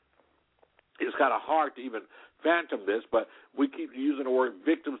that, it's kind of hard to even fathom this, but we keep using the word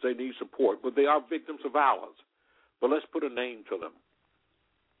victims, they need support. But they are victims of violence. But let's put a name to them.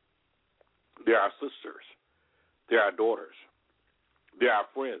 They're our sisters. They're our daughters. They're our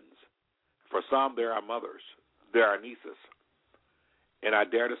friends. For some, they're our mothers. They're our nieces. And I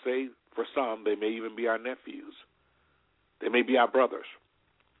dare to say, for some, they may even be our nephews. They may be our brothers.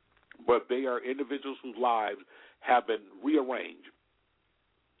 But they are individuals whose lives have been rearranged,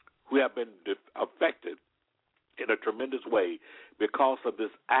 who have been affected in a tremendous way because of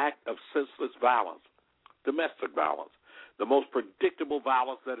this act of senseless violence, domestic violence. The most predictable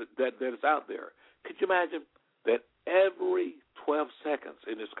violence that is out there. Could you imagine that every 12 seconds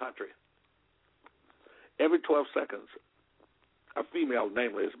in this country, every 12 seconds, a female,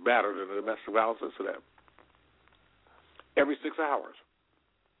 namely, is battered in a domestic violence incident? Every 6 hours,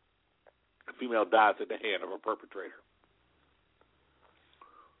 a female dies at the hand of a perpetrator.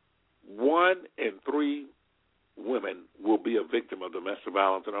 1 in 3 women will be a victim of domestic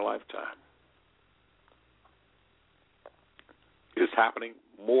violence in their lifetime. It's happening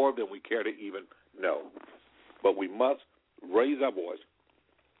more than we care to even know. But we must raise our voice,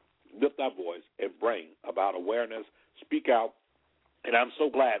 lift our voice, and bring about awareness, speak out. And I'm so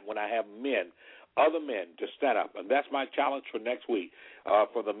glad when I have men, other men, to stand up. And that's my challenge for next week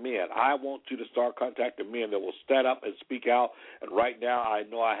for the men. I want you to start contacting men that will stand up and speak out. And right now I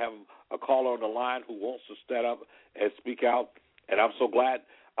know I have a caller on the line who wants to stand up and speak out. And I'm so glad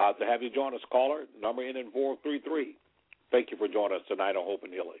to have you join us, caller. Number ending 433. Thank you for joining us tonight on Hope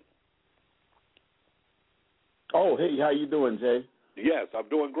and Healing. Oh, hey, how you doing, Jay? Yes, I'm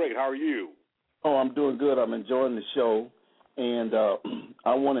doing great. How are you? Oh, I'm doing good. I'm enjoying the show. And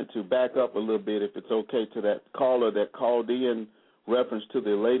I wanted to back up a little bit, if it's okay, to that caller that called in reference to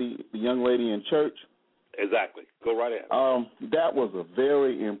the young lady in church. Exactly. Go right ahead. That was a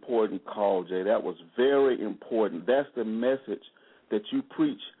very important call, Jay. That was very important. That's the message that you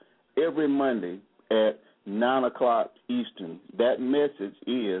preach every Monday at 9 o'clock Eastern. That message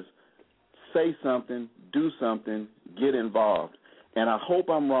is say something, do something, get involved. And I hope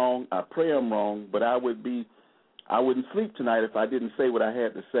I'm wrong. I pray I'm wrong, but I wouldn't sleep tonight if I didn't say what I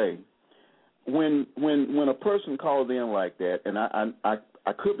had to say. When a person calls in like that, and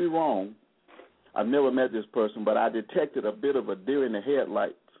I could be wrong. I've never met this person, but I detected a bit of a deer in the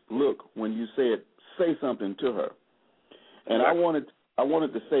headlights look when you said say something to her. And I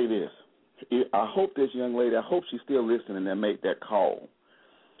wanted to say this. I hope this young lady, I hope she's still listening and make that call.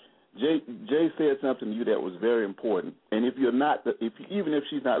 Jay said something to you that was very important. And if you're not, even if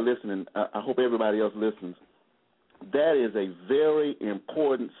she's not listening, I hope everybody else listens. That is a very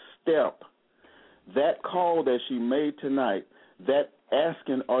important step. That call that she made tonight, that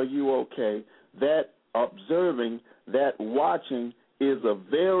asking, are you okay, that observing, that watching is a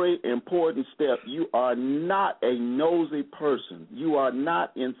very important step. You are not a nosy person. You are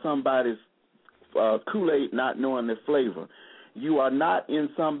not in somebody's Kool-Aid not knowing the flavor. You are not in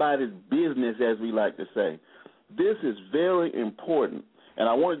somebody's business, as we like to say. This is very important, and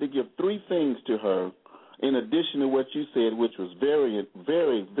I wanted to give 3 things to her in addition to what you said, which was very,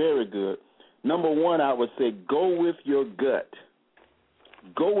 very, very good. Number 1, I would say go with your gut.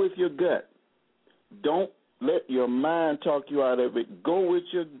 Go with your gut. Don't let your mind talk you out of it. Go with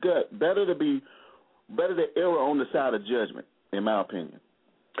your gut. Better to err on the side of judgment, in my opinion,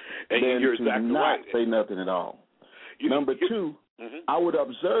 and than you're to exactly not right. say nothing at all. Number 2, I would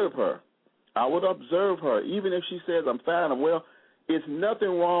observe her. Even if she says I'm fine. Well, it's nothing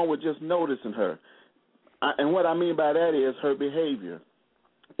wrong with just noticing her. And what I mean by that is her behavior.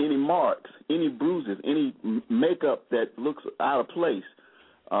 Any marks, any bruises, any makeup that looks out of place,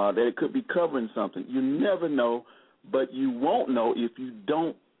 that it could be covering something. You never know, but you won't know if you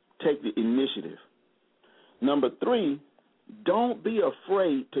don't take the initiative. Number 3, don't be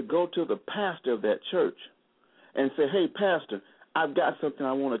afraid to go to the pastor of that church and say, hey, pastor, I've got something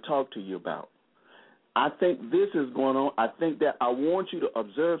I want to talk to you about. I think this is going on. I think that I want you to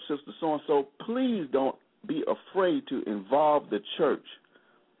observe Sister So-and-so. Please don't be afraid to involve the church.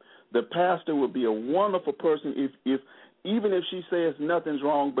 The pastor would be a wonderful person if even if she says nothing's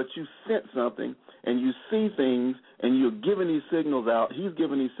wrong, but you sense something and you see things and you're giving these signals out, he's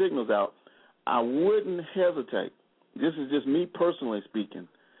giving these signals out, I wouldn't hesitate, this is just me personally speaking,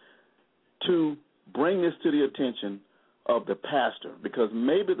 to bring this to the attention of the pastor, because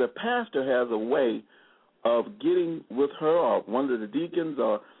maybe the pastor has a way of getting with her or one of the deacons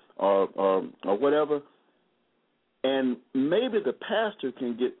or whatever, and maybe the pastor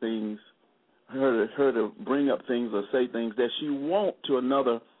can get her to bring up things or say things that she won't to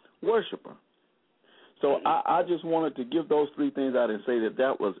another worshiper. So I just wanted to give those 3 things out and say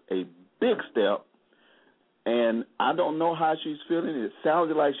that was a big step, and I don't know how she's feeling. It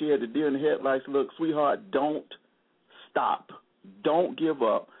sounded like she had the deer in the headlights. Look, sweetheart, don't stop. Don't give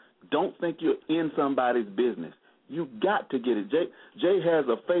up. Don't think you're in somebody's business. You got to get it. Jay has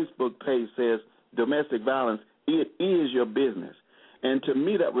a Facebook page that says domestic violence, it is your business. And to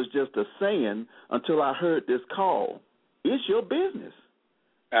me, that was just a saying until I heard this call. It's your business.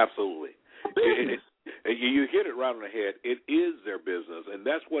 Absolutely. Business. You hit it right on the head. It is their business, and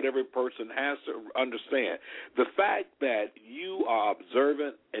that's what every person has to understand. The fact that you are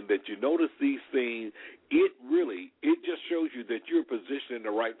observant and that you notice these things, it just shows you that you're positioned in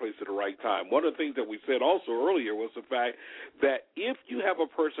the right place at the right time. One of the things that we said also earlier was the fact that if you have a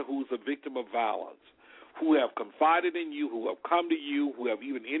person who's a victim of violence, who have confided in you, who have come to you, who have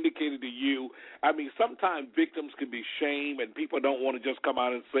even indicated to you. I mean, sometimes victims can be shamed, and people don't want to just come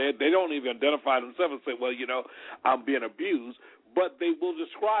out and say it. They don't even identify themselves and say, well, I'm being abused, but they will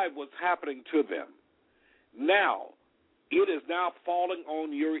describe what's happening to them. Now, it is now falling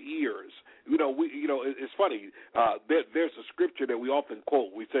on your ears. It's funny. There's a scripture that we often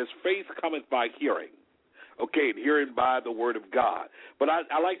quote. We says, faith cometh by hearing. Okay, and hearing by the word of God. But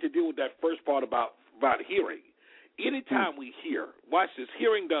I like to deal with that first part about hearing. Anytime we hear, watch this,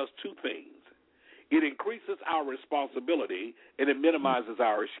 hearing does 2 things. It increases our responsibility, and it minimizes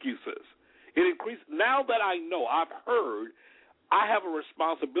our excuses. Now that I know, I've heard, I have a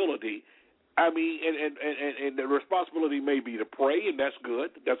responsibility. I mean, and the responsibility may be to pray, and that's good.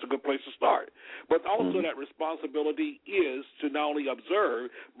 That's a good place to start. But also that responsibility is to not only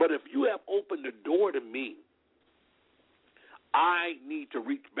observe, but if you have opened the door to me, I need to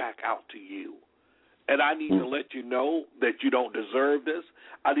reach back out to you. And I need to let you know that you don't deserve this.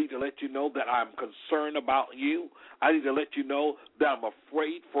 I need to let you know that I'm concerned about you. I need to let you know that I'm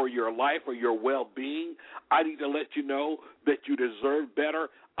afraid for your life or your well-being. I need to let you know that you deserve better.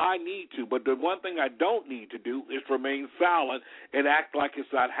 I need to, but the one thing I don't need to do is remain silent and act like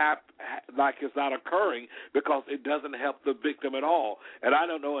it's not occurring, because it doesn't help the victim at all. And I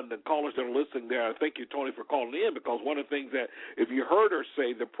don't know, and the callers that are listening there, I thank you, Tony, for calling in, because one of the things that, if you heard her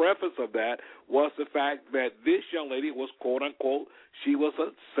say, the preface of that was the fact that this young lady was, quote unquote, she was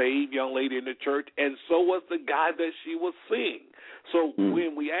a saved young lady in the church, and so was the guy that she was seeing. So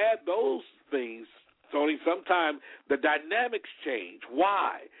when we add those things, Tony, sometimes the dynamics change.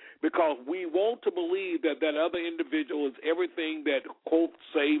 Why? Because we want to believe that that other individual is everything that, quote,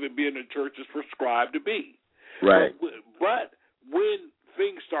 save and be in the church is prescribed to be. Right. But when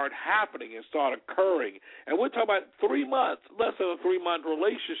things start happening and start occurring, and we're talking about 3 months, less than a 3-month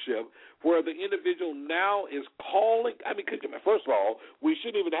relationship, where the individual now is calling. I mean, first of all, we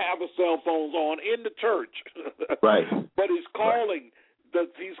shouldn't even have the cell phones on in the church. Right. But he's calling. Right.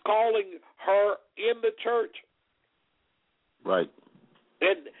 He's calling her in the church. Right.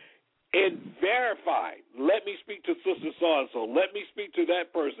 And verify. Let me speak to Sister So-and-so. Let me speak to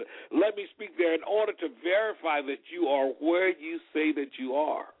that person. Let me speak there in order to verify that you are where you say that you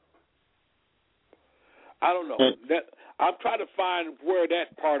are. I don't know. I'm trying to find where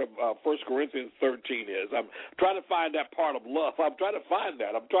that part of 1 Corinthians 13 is. I'm trying to find that part of love. I'm trying to find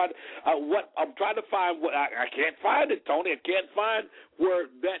that. I'm trying to find what I can't find it, Tony. I can't find where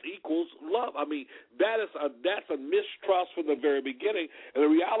that equals love. I mean, that's a mistrust from the very beginning. And the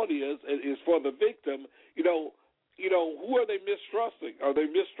reality is for the victim, you know, who are they mistrusting? Are they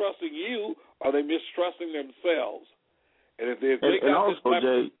mistrusting you? Are they mistrusting themselves? And if they got also, this type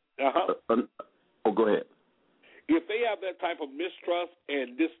Jay, go ahead. If they have that type of mistrust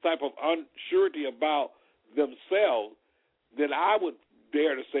and this type of unsurety about themselves, then I would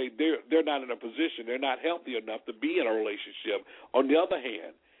dare to say they're not in a position, they're not healthy enough to be in a relationship. On the other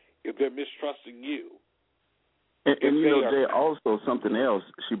hand, if they're mistrusting you. And you know, Jay, also something else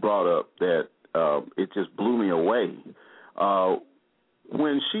she brought up that it just blew me away.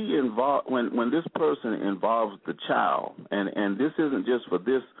 When this person involves the child, and this isn't just for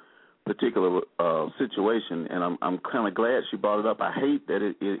this particular situation, and I'm kind of glad she brought it up. I hate that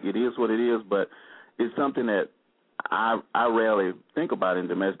it is what it is, but it's something that I rarely think about in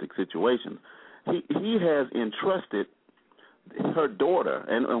domestic situations. He has entrusted her daughter,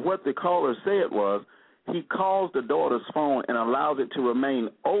 and what the caller said was he calls the daughter's phone and allows it to remain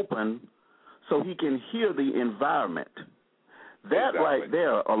open so he can hear the environment. That right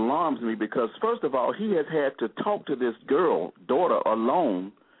there alarms me, because, first of all, he has had to talk to this daughter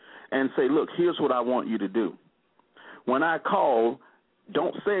alone and say, look, here's what I want you to do. When I call,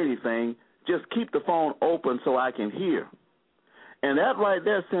 don't say anything. Just keep the phone open so I can hear. And that right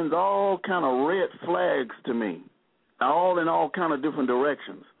there sends all kind of red flags to me, all in all kind of different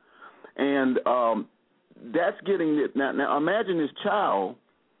directions. And that's getting it. Now, imagine this child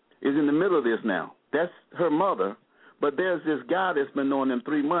is in the middle of this now. That's her mother. But there's this guy that's been knowing them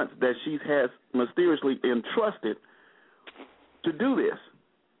 3 months that she has mysteriously entrusted to do this.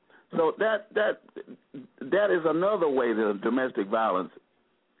 So that is another way that domestic violence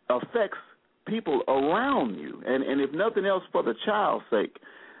affects people around you. And if nothing else, for the child's sake,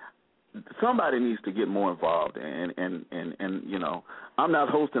 somebody needs to get more involved. And you know, I'm not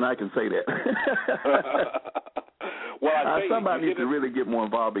hosting, I can say that. Well, somebody needs to really get more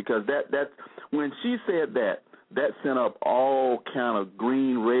involved, because that when she said that sent up all kind of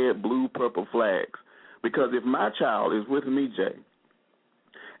green, red, blue, purple flags. Because if my child is with me, Jay,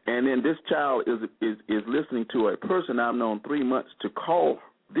 and then this child is listening to a person I've known 3 months to call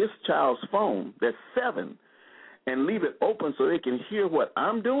this child's phone that's 7 and leave it open so they can hear what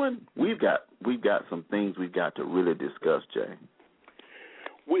I'm doing, we've got some things we've got to really discuss, Jay.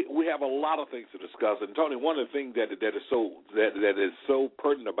 We have a lot of things to discuss, and Tony, one of the things that is so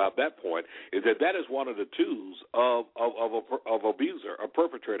pertinent about that point is that is one of the tools of abuser, a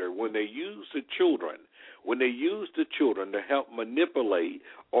perpetrator, when they use the children to help manipulate,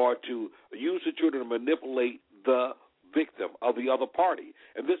 or to use the children to manipulate the victim of the other party.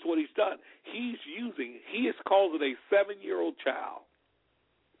 And this is what he's done. He is causing a 7-year-old child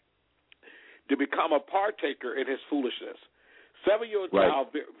to become a partaker in his foolishness. 7-year-old child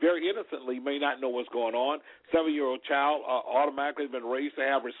very innocently may not know what's going on. 7-year-old child automatically has been raised to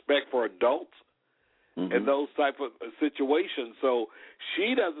have respect for adults in those type of situations. So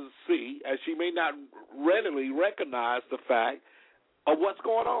she doesn't see, as she may not readily recognize the fact of what's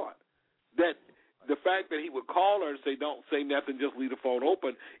going on. That the fact that he would call her and say, don't say nothing, just leave the phone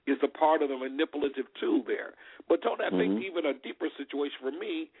open, is a part of the manipulative tool there. But, Tony, I think even a deeper situation for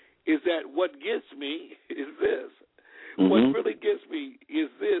me is that what gets me is this. What really gets me is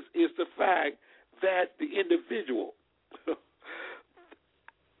this, is the fact that the individual,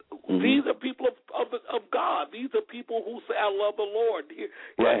 these are people of God. These are people who say, I love the Lord.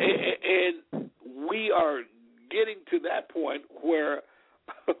 And we are getting to that point where,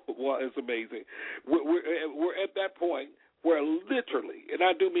 well, it's amazing. We're at that point where literally, and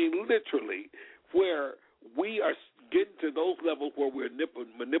I do mean literally, where we are getting to those levels where we're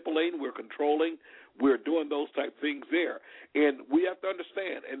manipulating, we're controlling, we're doing those type things there. And we have to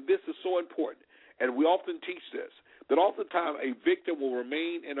understand, and this is so important, and we often teach this, that oftentimes a victim will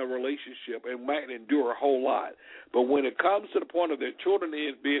remain in a relationship and might endure a whole lot. But when it comes to the point of their children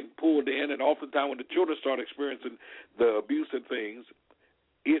being pulled in, and oftentimes when the children start experiencing the abuse and things,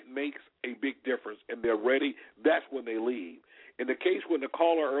 it makes a big difference, and they're ready. That's when they leave. In the case when the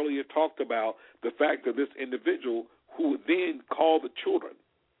caller earlier talked about the fact that this individual who would then call the children,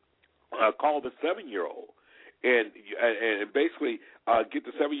 call the 7-year-old, and basically get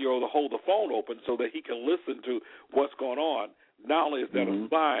the 7-year-old to hold the phone open so that he can listen to what's going on, not only is that a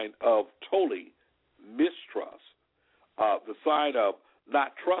sign of totally mistrust, the sign of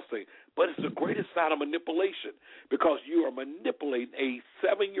not trusting, but it's the greatest sign of manipulation, because you are manipulating a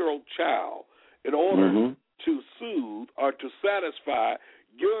 7-year-old child in order to soothe or to satisfy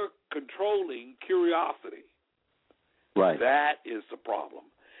your controlling curiosity. Right. That is the problem.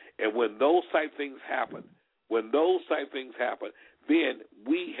 And when those type things happen, then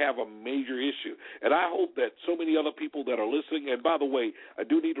we have a major issue. And I hope that so many other people that are listening, and by the way, I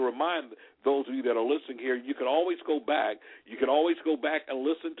do need to remind those of you that are listening here, you can always go back. You can always go back and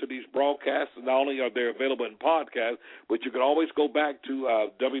listen to these broadcasts. And not only are they available in podcast, but you can always go back to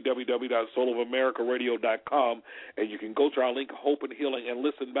www.soulofamerica.radio.com, and you can go to our link, Hope and Healing, and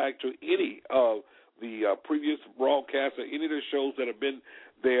listen back to any of the previous broadcasts or any of the shows that have been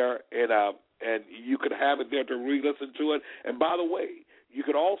there, and you could have it there to re-listen to it. And by the way, you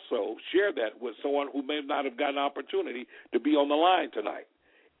could also share that with someone who may not have gotten an opportunity to be on the line tonight.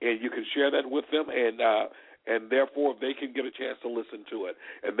 And you can share that with them, and therefore they can get a chance to listen to it.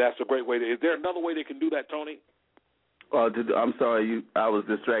 And that's a great way. Is there another way they can do that, Tony? I'm sorry, I was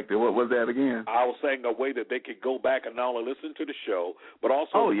distracted. What was that again? I was saying a way that they could go back and not only listen to the show, but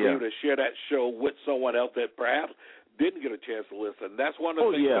also be able to share that show with someone else that perhaps didn't get a chance to listen. That's one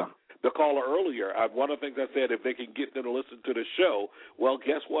of the things the caller earlier, one of the things I said, if they can get them to listen to the show, well,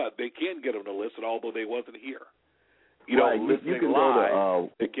 guess what? They can get them to listen, although they wasn't here. You know, you can go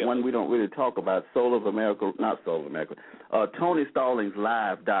to one we don't really talk about,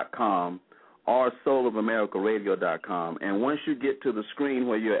 TonyStallingsLive.com or SoulOfAmericaRadio.com. And once you get to the screen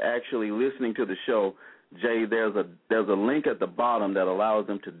where you're actually listening to the show, Jay, there's a link at the bottom that allows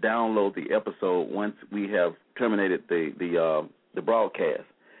them to download the episode once we have terminated the broadcast.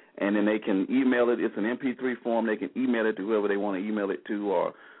 And then they can email it. It's an MP3 form. They can email it to whoever they want to email it to,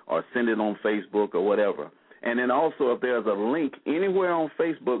 or send it on Facebook or whatever. And then also, if there's a link anywhere on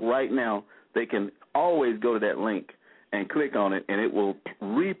Facebook right now, they can always go to that link and click on it, and it will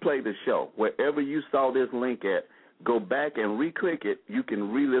replay the show. Wherever you saw this link at, go back and re-click it. You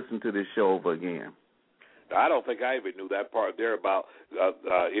can re-listen to this show over again. I don't think I even knew that part there about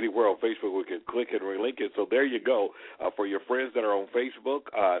anywhere on Facebook we can click and relink it. So there you go. For your friends that are on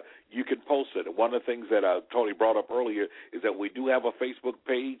Facebook, you can post it. One of the things that Tony brought up earlier is that we do have a Facebook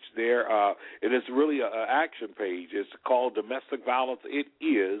page there. It is really an action page. It's called Domestic Violence. It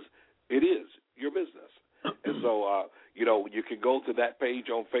is your business. And so, you can go to that page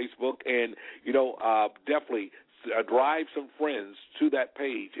on Facebook and, definitely drive some friends to that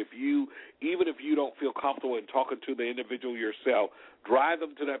page. Even if you don't feel comfortable in talking to the individual yourself, drive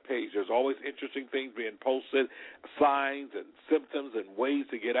them to that page. There's always interesting things being posted, signs and symptoms and ways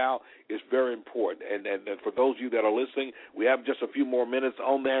to get out. It's very important. And for those of you that are listening, we have just a fefew more minutes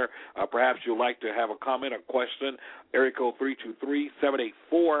on there. Perhaps you'd like to have a comment or question. Area code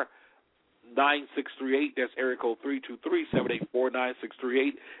 323-784-9638. That's area code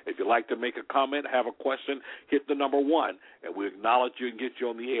 323-784-9638. If you'd like to make a comment, have a question, hit the number 1, and we acknowledge you and get you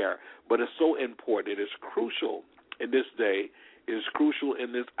on the air. But it's so important. It is crucial in this day, it is crucial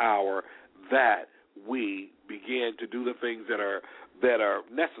in this hour that we begin to do the things that are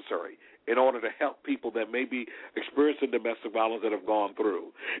necessary. in order to help people that may be experiencing domestic violence that have gone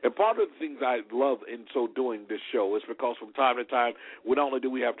through. And part of the things I love in so doing this show is because from time to time, not only do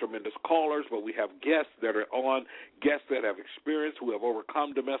we have tremendous callers, but we have guests that are on, guests that have experienced, who have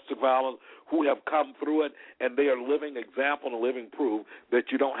overcome domestic violence, who have come through it, and they are living example and living proof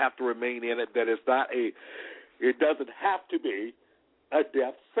that you don't have to remain in it, that it's not it doesn't have to be a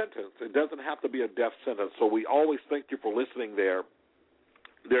death sentence. It doesn't have to be a death sentence. So we always thank you for listening there.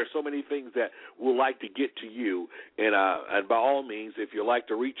 There are so many things that we'd like to get to you, and by all means, if you'd like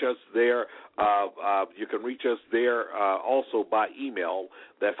to reach us there, you can reach us there also by email.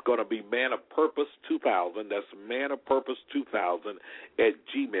 That's going to be manofpurpose2000. That's manofpurpose2000 at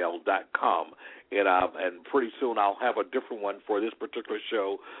gmail.com. And pretty soon I'll have a different one for this particular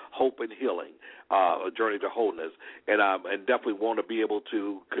show, Hope and Healing, A Journey to Wholeness. And definitely want to be able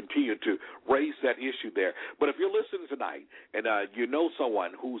to continue to raise that issue there. But if you're listening tonight and you know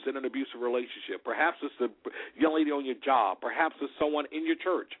someone who's in an abusive relationship, perhaps it's the young lady on your job, perhaps it's someone in your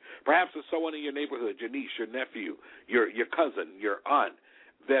church, perhaps it's someone in your neighborhood, your niece, your nephew, your cousin, your aunt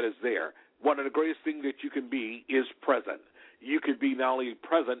that is there, one of the greatest things that you can be is present. You can be not only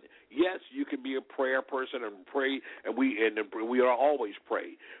present, yes, you can be a prayer person and pray, and we are always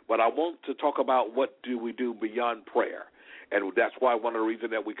pray. But I want to talk about what do we do beyond prayer. And that's why one of the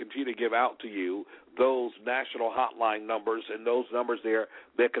reasons that we continue to give out to you those national hotline numbers and those numbers there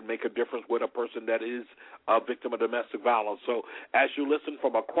that can make a difference with a person that is a victim of domestic violence. So as you listen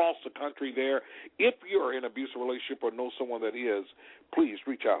from across the country there, if you're in an abusive relationship or know someone that is, please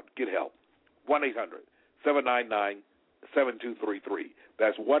reach out, get help. 1-800-799-7233.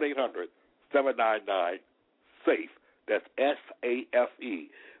 That's 1-800-799-SAFE. That's SAFE.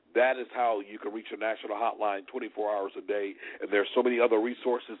 That is how you can reach a national hotline 24 hours a day. And there's so many other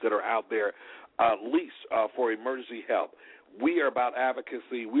resources that are out there, at least for emergency help. We are about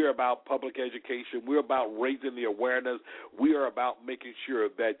advocacy. We are about public education. We're about raising the awareness. We are about making sure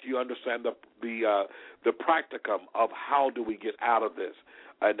that you understand the practicum of how do we get out of this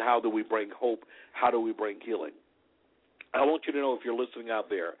and how do we bring hope, how do we bring healing. I want you to know if you're listening out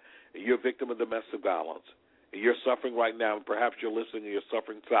there and you're a victim of domestic violence, and you're suffering right now, and perhaps you're listening and you're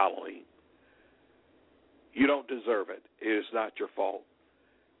suffering silently, you don't deserve it. It is not your fault.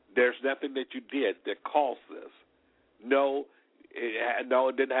 There's nothing that you did that caused this. No,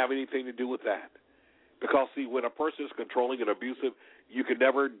 it didn't have anything to do with that. Because, see, when a person is controlling and abusive, you can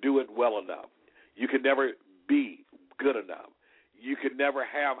never do it well enough. You can never be good enough. You can never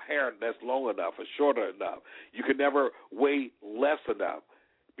have hair that's long enough or shorter enough. You can never weigh less enough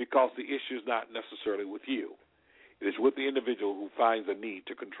because the issue is not necessarily with you. It is with the individual who finds a need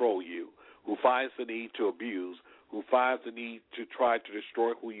to control you, who finds the need to abuse, who finds the need to try to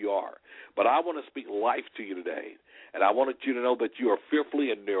destroy who you are. But I want to speak life to you today, and I wanted you to know that you are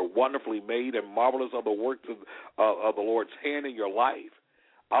fearfully and they're wonderfully made and marvelous of the works of the Lord's hand in your life.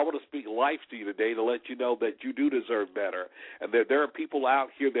 I want to speak life to you today to let you know that you do deserve better and that there are people out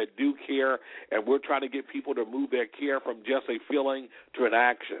here that do care, and we're trying to get people to move their care from just a feeling to an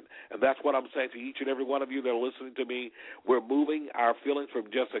action. And that's what I'm saying to each and every one of you that are listening to me. We're moving our feelings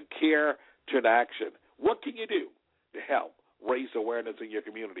from just a care to an action. What can you do to help raise awareness in your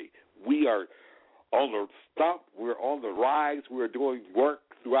community? We are on the stop. We're on the rise. We're doing work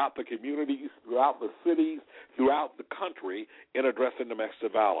throughout the communities, throughout the cities, throughout the country in addressing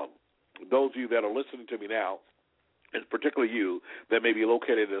domestic violence. Those of you that are listening to me now, and particularly you that may be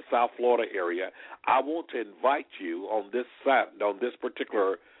located in the South Florida area, I want to invite you on this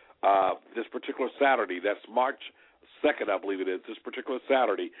particular Saturday. That's March 2nd, I believe it is, this particular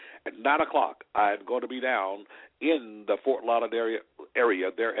Saturday at 9 o'clock. I'm going to be down in the Fort Lauderdale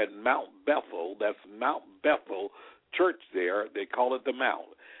area there at Mount Bethel. That's Mount Bethel Church there. They call it the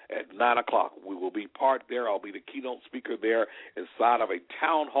Mount. At 9 o'clock, we will be part there. I'll be the keynote speaker there inside of a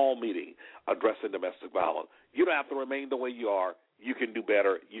town hall meeting addressing domestic violence. You don't have to remain the way you are. You can do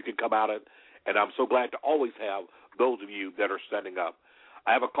better. You can come out of it. And I'm so glad to always have those of you that are standing up.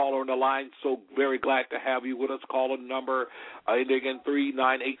 I have a caller on the line, so very glad to have you with us. Caller number ending in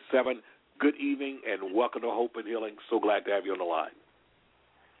 3987. Good evening and welcome to Hope and Healing. So glad to have you on the line.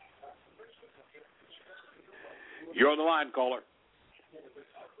 You're on the line, caller.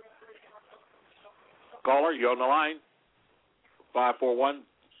 Caller, you're on the line. 541.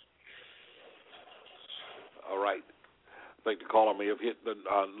 All right. I think the caller may have hit the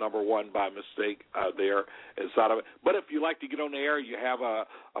number one by mistake there inside of it. But if you'd like to get on the air, you have a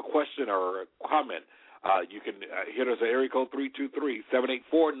question or a comment, you can hit us at area code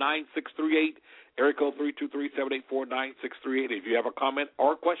 323-784-9638, area code 323-784-9638. If you have a comment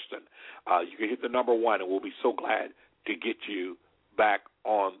or a question, you can hit the number one, and we'll be so glad to get you back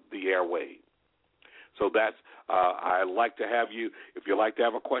on the airway. So that's, I'd like to have you, if you'd like to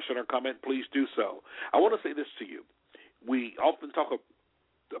have a question or comment, please do so. I want to say this to you. We often talk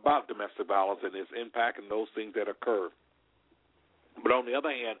about domestic violence and its impact and those things that occur. But on the other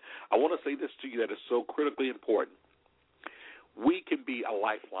hand, I want to say this to you that is so critically important. We can be a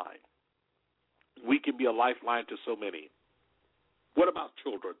lifeline. We can be a lifeline to so many. What about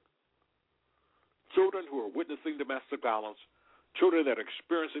children? Children who are witnessing domestic violence, children that are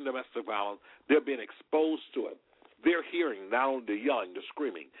experiencing domestic violence, they're being exposed to it. They're hearing not only the yelling, the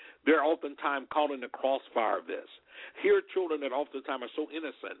screaming. They're oftentimes caught in the crossfire of this. Here are children that oftentimes are so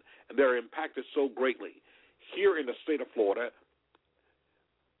innocent, and they're impacted so greatly. Here in the state of Florida,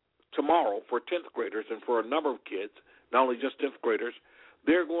 tomorrow for 10th graders and for a number of kids, not only just 10th graders,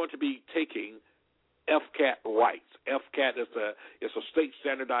 they're going to be taking FCAT rights. FCAT is a state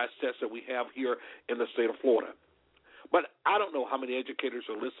standardized test that we have here in the state of Florida. But I don't know how many educators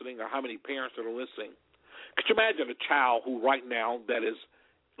are listening or how many parents that are listening. Could you imagine a child who right now that is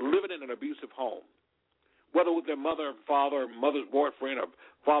living in an abusive home, whether with their mother and father, or mother's boyfriend or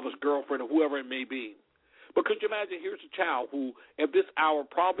father's girlfriend or whoever it may be. But could you imagine here's a child who at this hour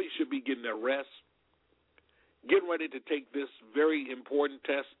probably should be getting their rest, getting ready to take this very important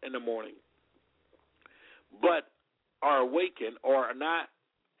test in the morning, but are awakened or are not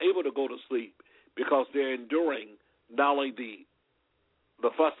able to go to sleep because they're enduring not only the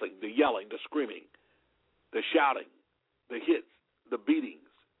fussing, the yelling, the screaming, the shouting, the hits, the beatings,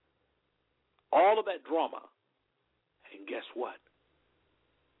 all of that drama. And guess what?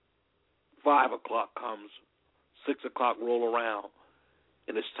 5 o'clock comes, 6 o'clock roll around,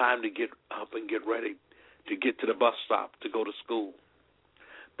 and it's time to get up and get ready to get to the bus stop to go to school.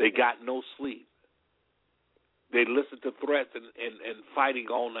 They got no sleep. They listen to threats and fighting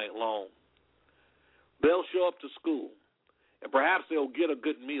all night long. They'll show up to school, and perhaps they'll get a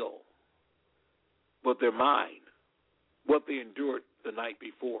good meal, but their mind, what they endured the night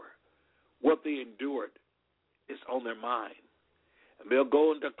before, what they endured is on their mind. And they'll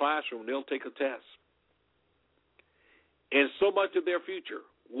go into the classroom, they'll take a test. And so much of their future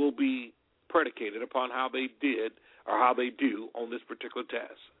will be predicated upon how they did or how they do on this particular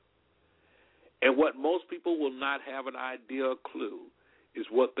test. And what most people will not have an idea or clue is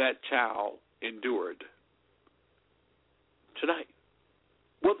what that child endured tonight.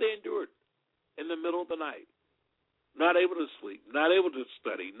 What they endured in the middle of the night. Not able to sleep, not able to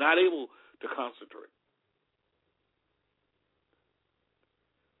study, not able to concentrate.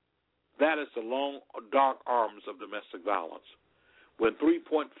 That is the long, dark arms of domestic violence. When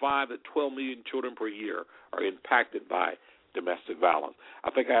 3.5 to 12 million children per year are impacted by domestic violence.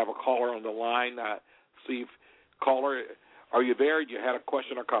 I think I have a caller on the line. See, caller, are you there? You had a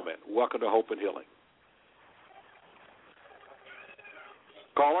question or comment? Welcome to Hope and Healing.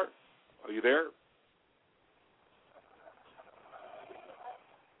 Caller, are you there?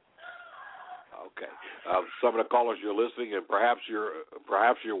 Okay. Some of the callers you're listening, and perhaps you're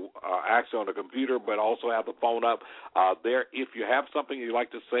actually on the computer, but also have the phone up there. If you have something you'd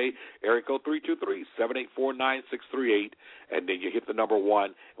like to say, area code 323-784-9638, and then you hit the number 1,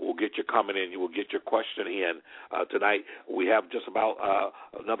 and we'll get your comment in. You will get your question in tonight. We have just about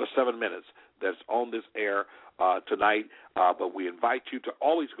another 7 minutes that's on this air tonight, but we invite you to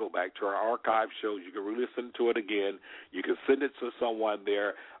always go back to our archive shows. You can re-listen to it again. You can send it to someone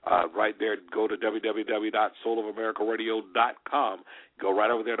there, right there. Go to www.soulamericaradio.com. Go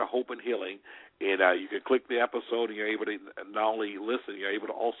right over there to Hope and Healing, and you can click the episode, and you're able to not only listen, you're able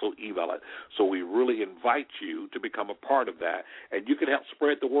to also email it. So we really invite you to become a part of that, and you can help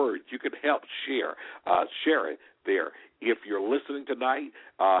spread the word. You can help share it there. If you're listening tonight,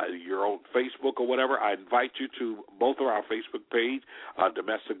 you're on Facebook or whatever, I invite you to both of our Facebook page,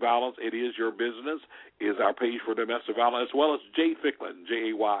 Domestic Violence, It Is Your Business, is our page for domestic violence, as well as Jay Thicklin,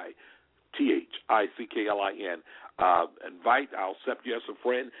 Jaythicklin. I'll accept you as a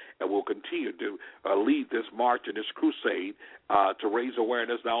friend, and we'll continue to lead this march and this crusade to raise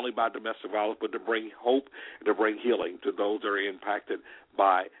awareness not only about domestic violence, but to bring hope and to bring healing to those that are impacted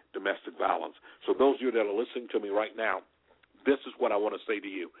by domestic violence. So those of you that are listening to me right now, this is what I want to say to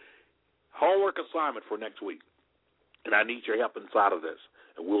you. Homework assignment for next week, and I need your help inside of this.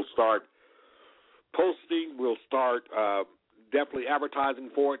 And we'll start posting, we'll start definitely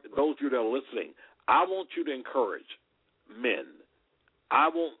advertising for it. Those of you that are listening, I want you to encourage men. I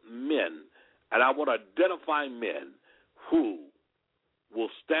want men, and I want to identify men who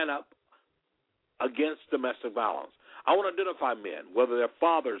will stand up against domestic violence. I want to identify men, whether they're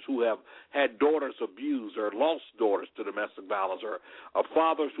fathers who have had daughters abused or lost daughters to domestic violence, or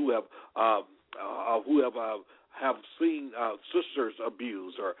fathers who have who have seen sisters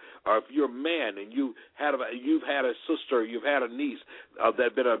abused, or if you're a man and you've had a sister, you've had a niece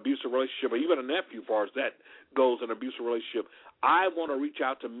that's been in an abusive relationship, or even a nephew, as far as that goes, in an abusive relationship, I want to reach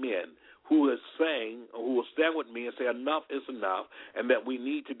out to men who will stand with me and say enough is enough, and that we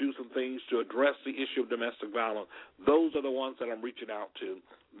need to do some things to address the issue of domestic violence. Those are the ones that I'm reaching out to.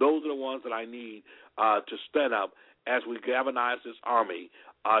 Those are the ones that I need to stand up as we galvanize this army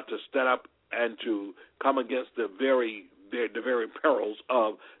to stand up and to come against the very perils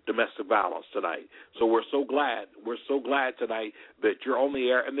of domestic violence tonight. So we're so glad tonight that you're on the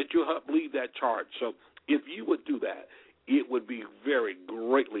air and that you help lead that charge. So if you would do that, it would be very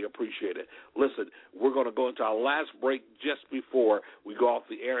greatly appreciated. Listen, we're going to go into our last break just before we go off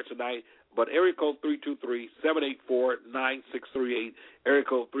the air tonight. But area code 323-784-9638, area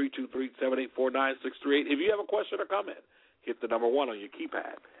code 323-784-9638. If you have a question or comment, hit the number 1 on your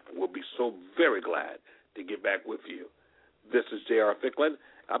keypad. We'll be so very glad to get back with you. This is J.R. Thicklin.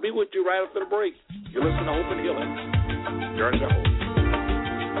 I'll be with you right after the break. You're listening to Hope and Healing. Journey to Hope.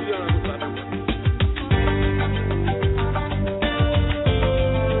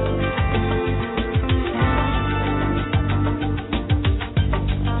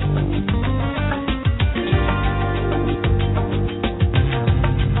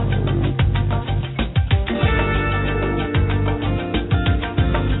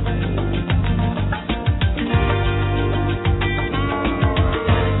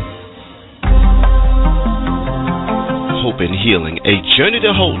 And Healing, a Journey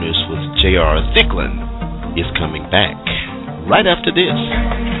to Wholeness with J.R. Thicklin is coming back right after this.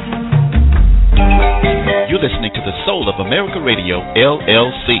 You're listening to the Soul of America Radio,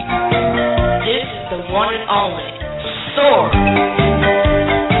 LLC. This is the one and only Soar.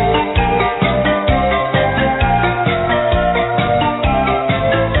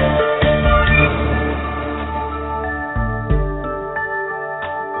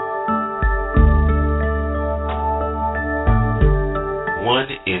 1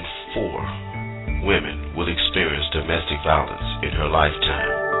 in 4 women will experience domestic violence in her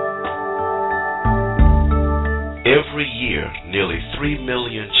lifetime. Every year, nearly 3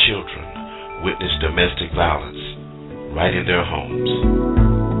 million children witness domestic violence right in their homes.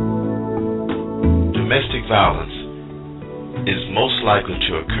 Domestic violence is most likely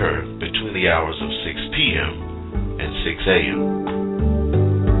to occur between the hours of 6 p.m. and 6 a.m.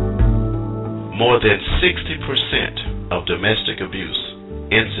 More than 60% of domestic abuse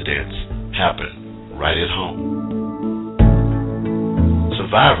incidents happen right at home.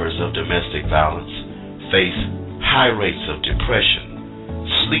 Survivors of domestic violence face high rates of depression,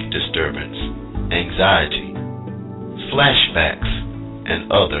 sleep disturbance, anxiety, flashbacks, and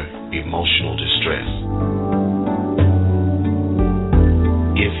other emotional distress.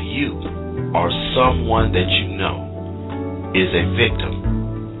 If you or someone that you know is a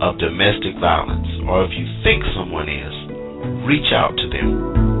victim of domestic violence, or if you think someone is, reach out to them.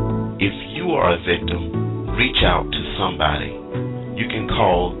 If you are a victim, reach out to somebody. You can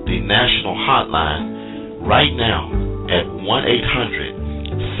call the national hotline right now at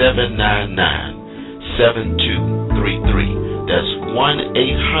 1-800-799-7233. That's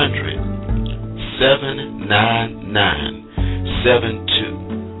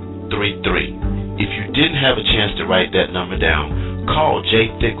 1-800-799-7233. If you didn't have a chance to write that number down, call Jay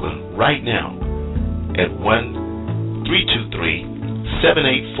Thicklin right now at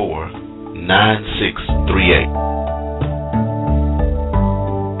 1-323-784-9638.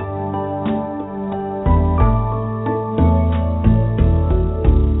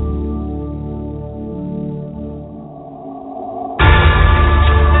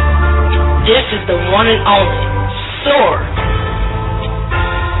 This is the one and only Soar.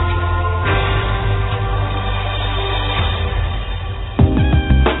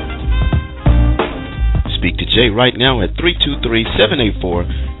 Speak to Jay right now at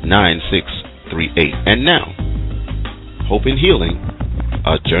 323-784-9638. And now, Hope and Healing,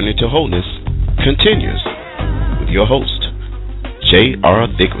 A Journey to Wholeness, continues with your host, J.R.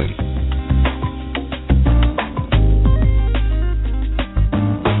 Thicklin.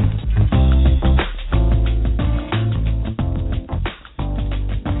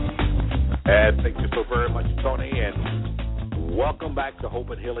 Thank you so very much, Tony, and welcome back to Hope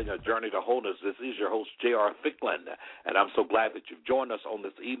and Healing, A Journey to Wholeness. This is your host, J.R. Thicklin, and I'm so glad that you've joined us on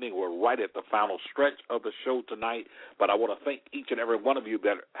this evening. We're right at the final stretch of the show tonight, but I want to thank each and every one of you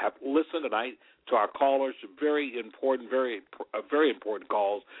that have listened tonight to our callers. Very important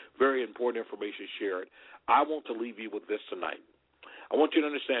calls, very important information shared. I want to leave you with this tonight. I want you to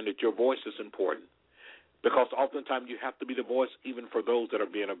understand that your voice is important, because oftentimes you have to be the voice even for those that are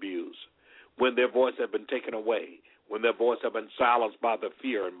being abused. when their voice has been taken away, when their voice has been silenced by the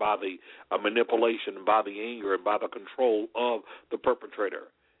fear and by the manipulation and by the anger and by the control of the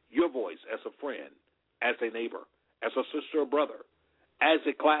perpetrator. Your voice as a friend, as a neighbor, as a sister or brother, as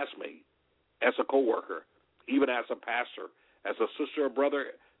a classmate, as a coworker, even as a pastor, as a sister or brother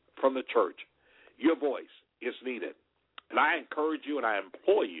from the church, your voice is needed. And I encourage you and I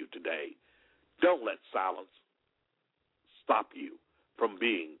implore you today, don't let silence stop you from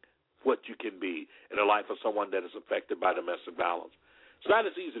being what you can be in the life of someone that is affected by domestic violence. It's not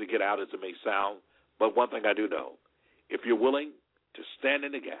as easy to get out as it may sound, but one thing I do know, if you're willing to stand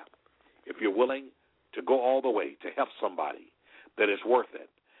in the gap, if you're willing to go all the way to help somebody, that is worth it.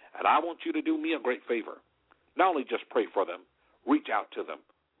 And I want you to do me a great favor. Not only just pray for them, reach out to them.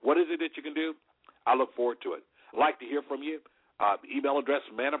 What is it that you can do? I look forward to it. I'd like to hear from you. Email address,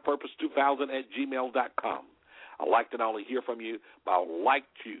 manofpurpose2000@gmail.com. I'd like to not only hear from you, but I would like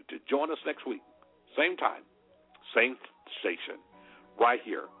you to join us next week, same time, same station, right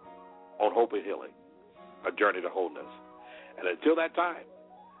here on Hope and Healing, a journey to wholeness. And until that time,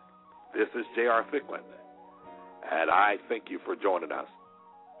 this is J.R. Thicklin, and I thank you for joining us.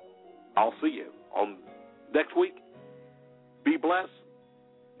 I'll see you on next week. Be blessed.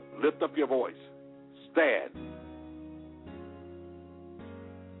 Lift up your voice. Stand.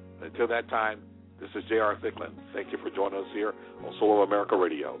 Until that time, this is J.R. Thicklin. Thank you for joining us here on Soul of America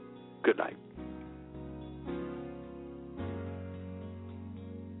Radio. Good night.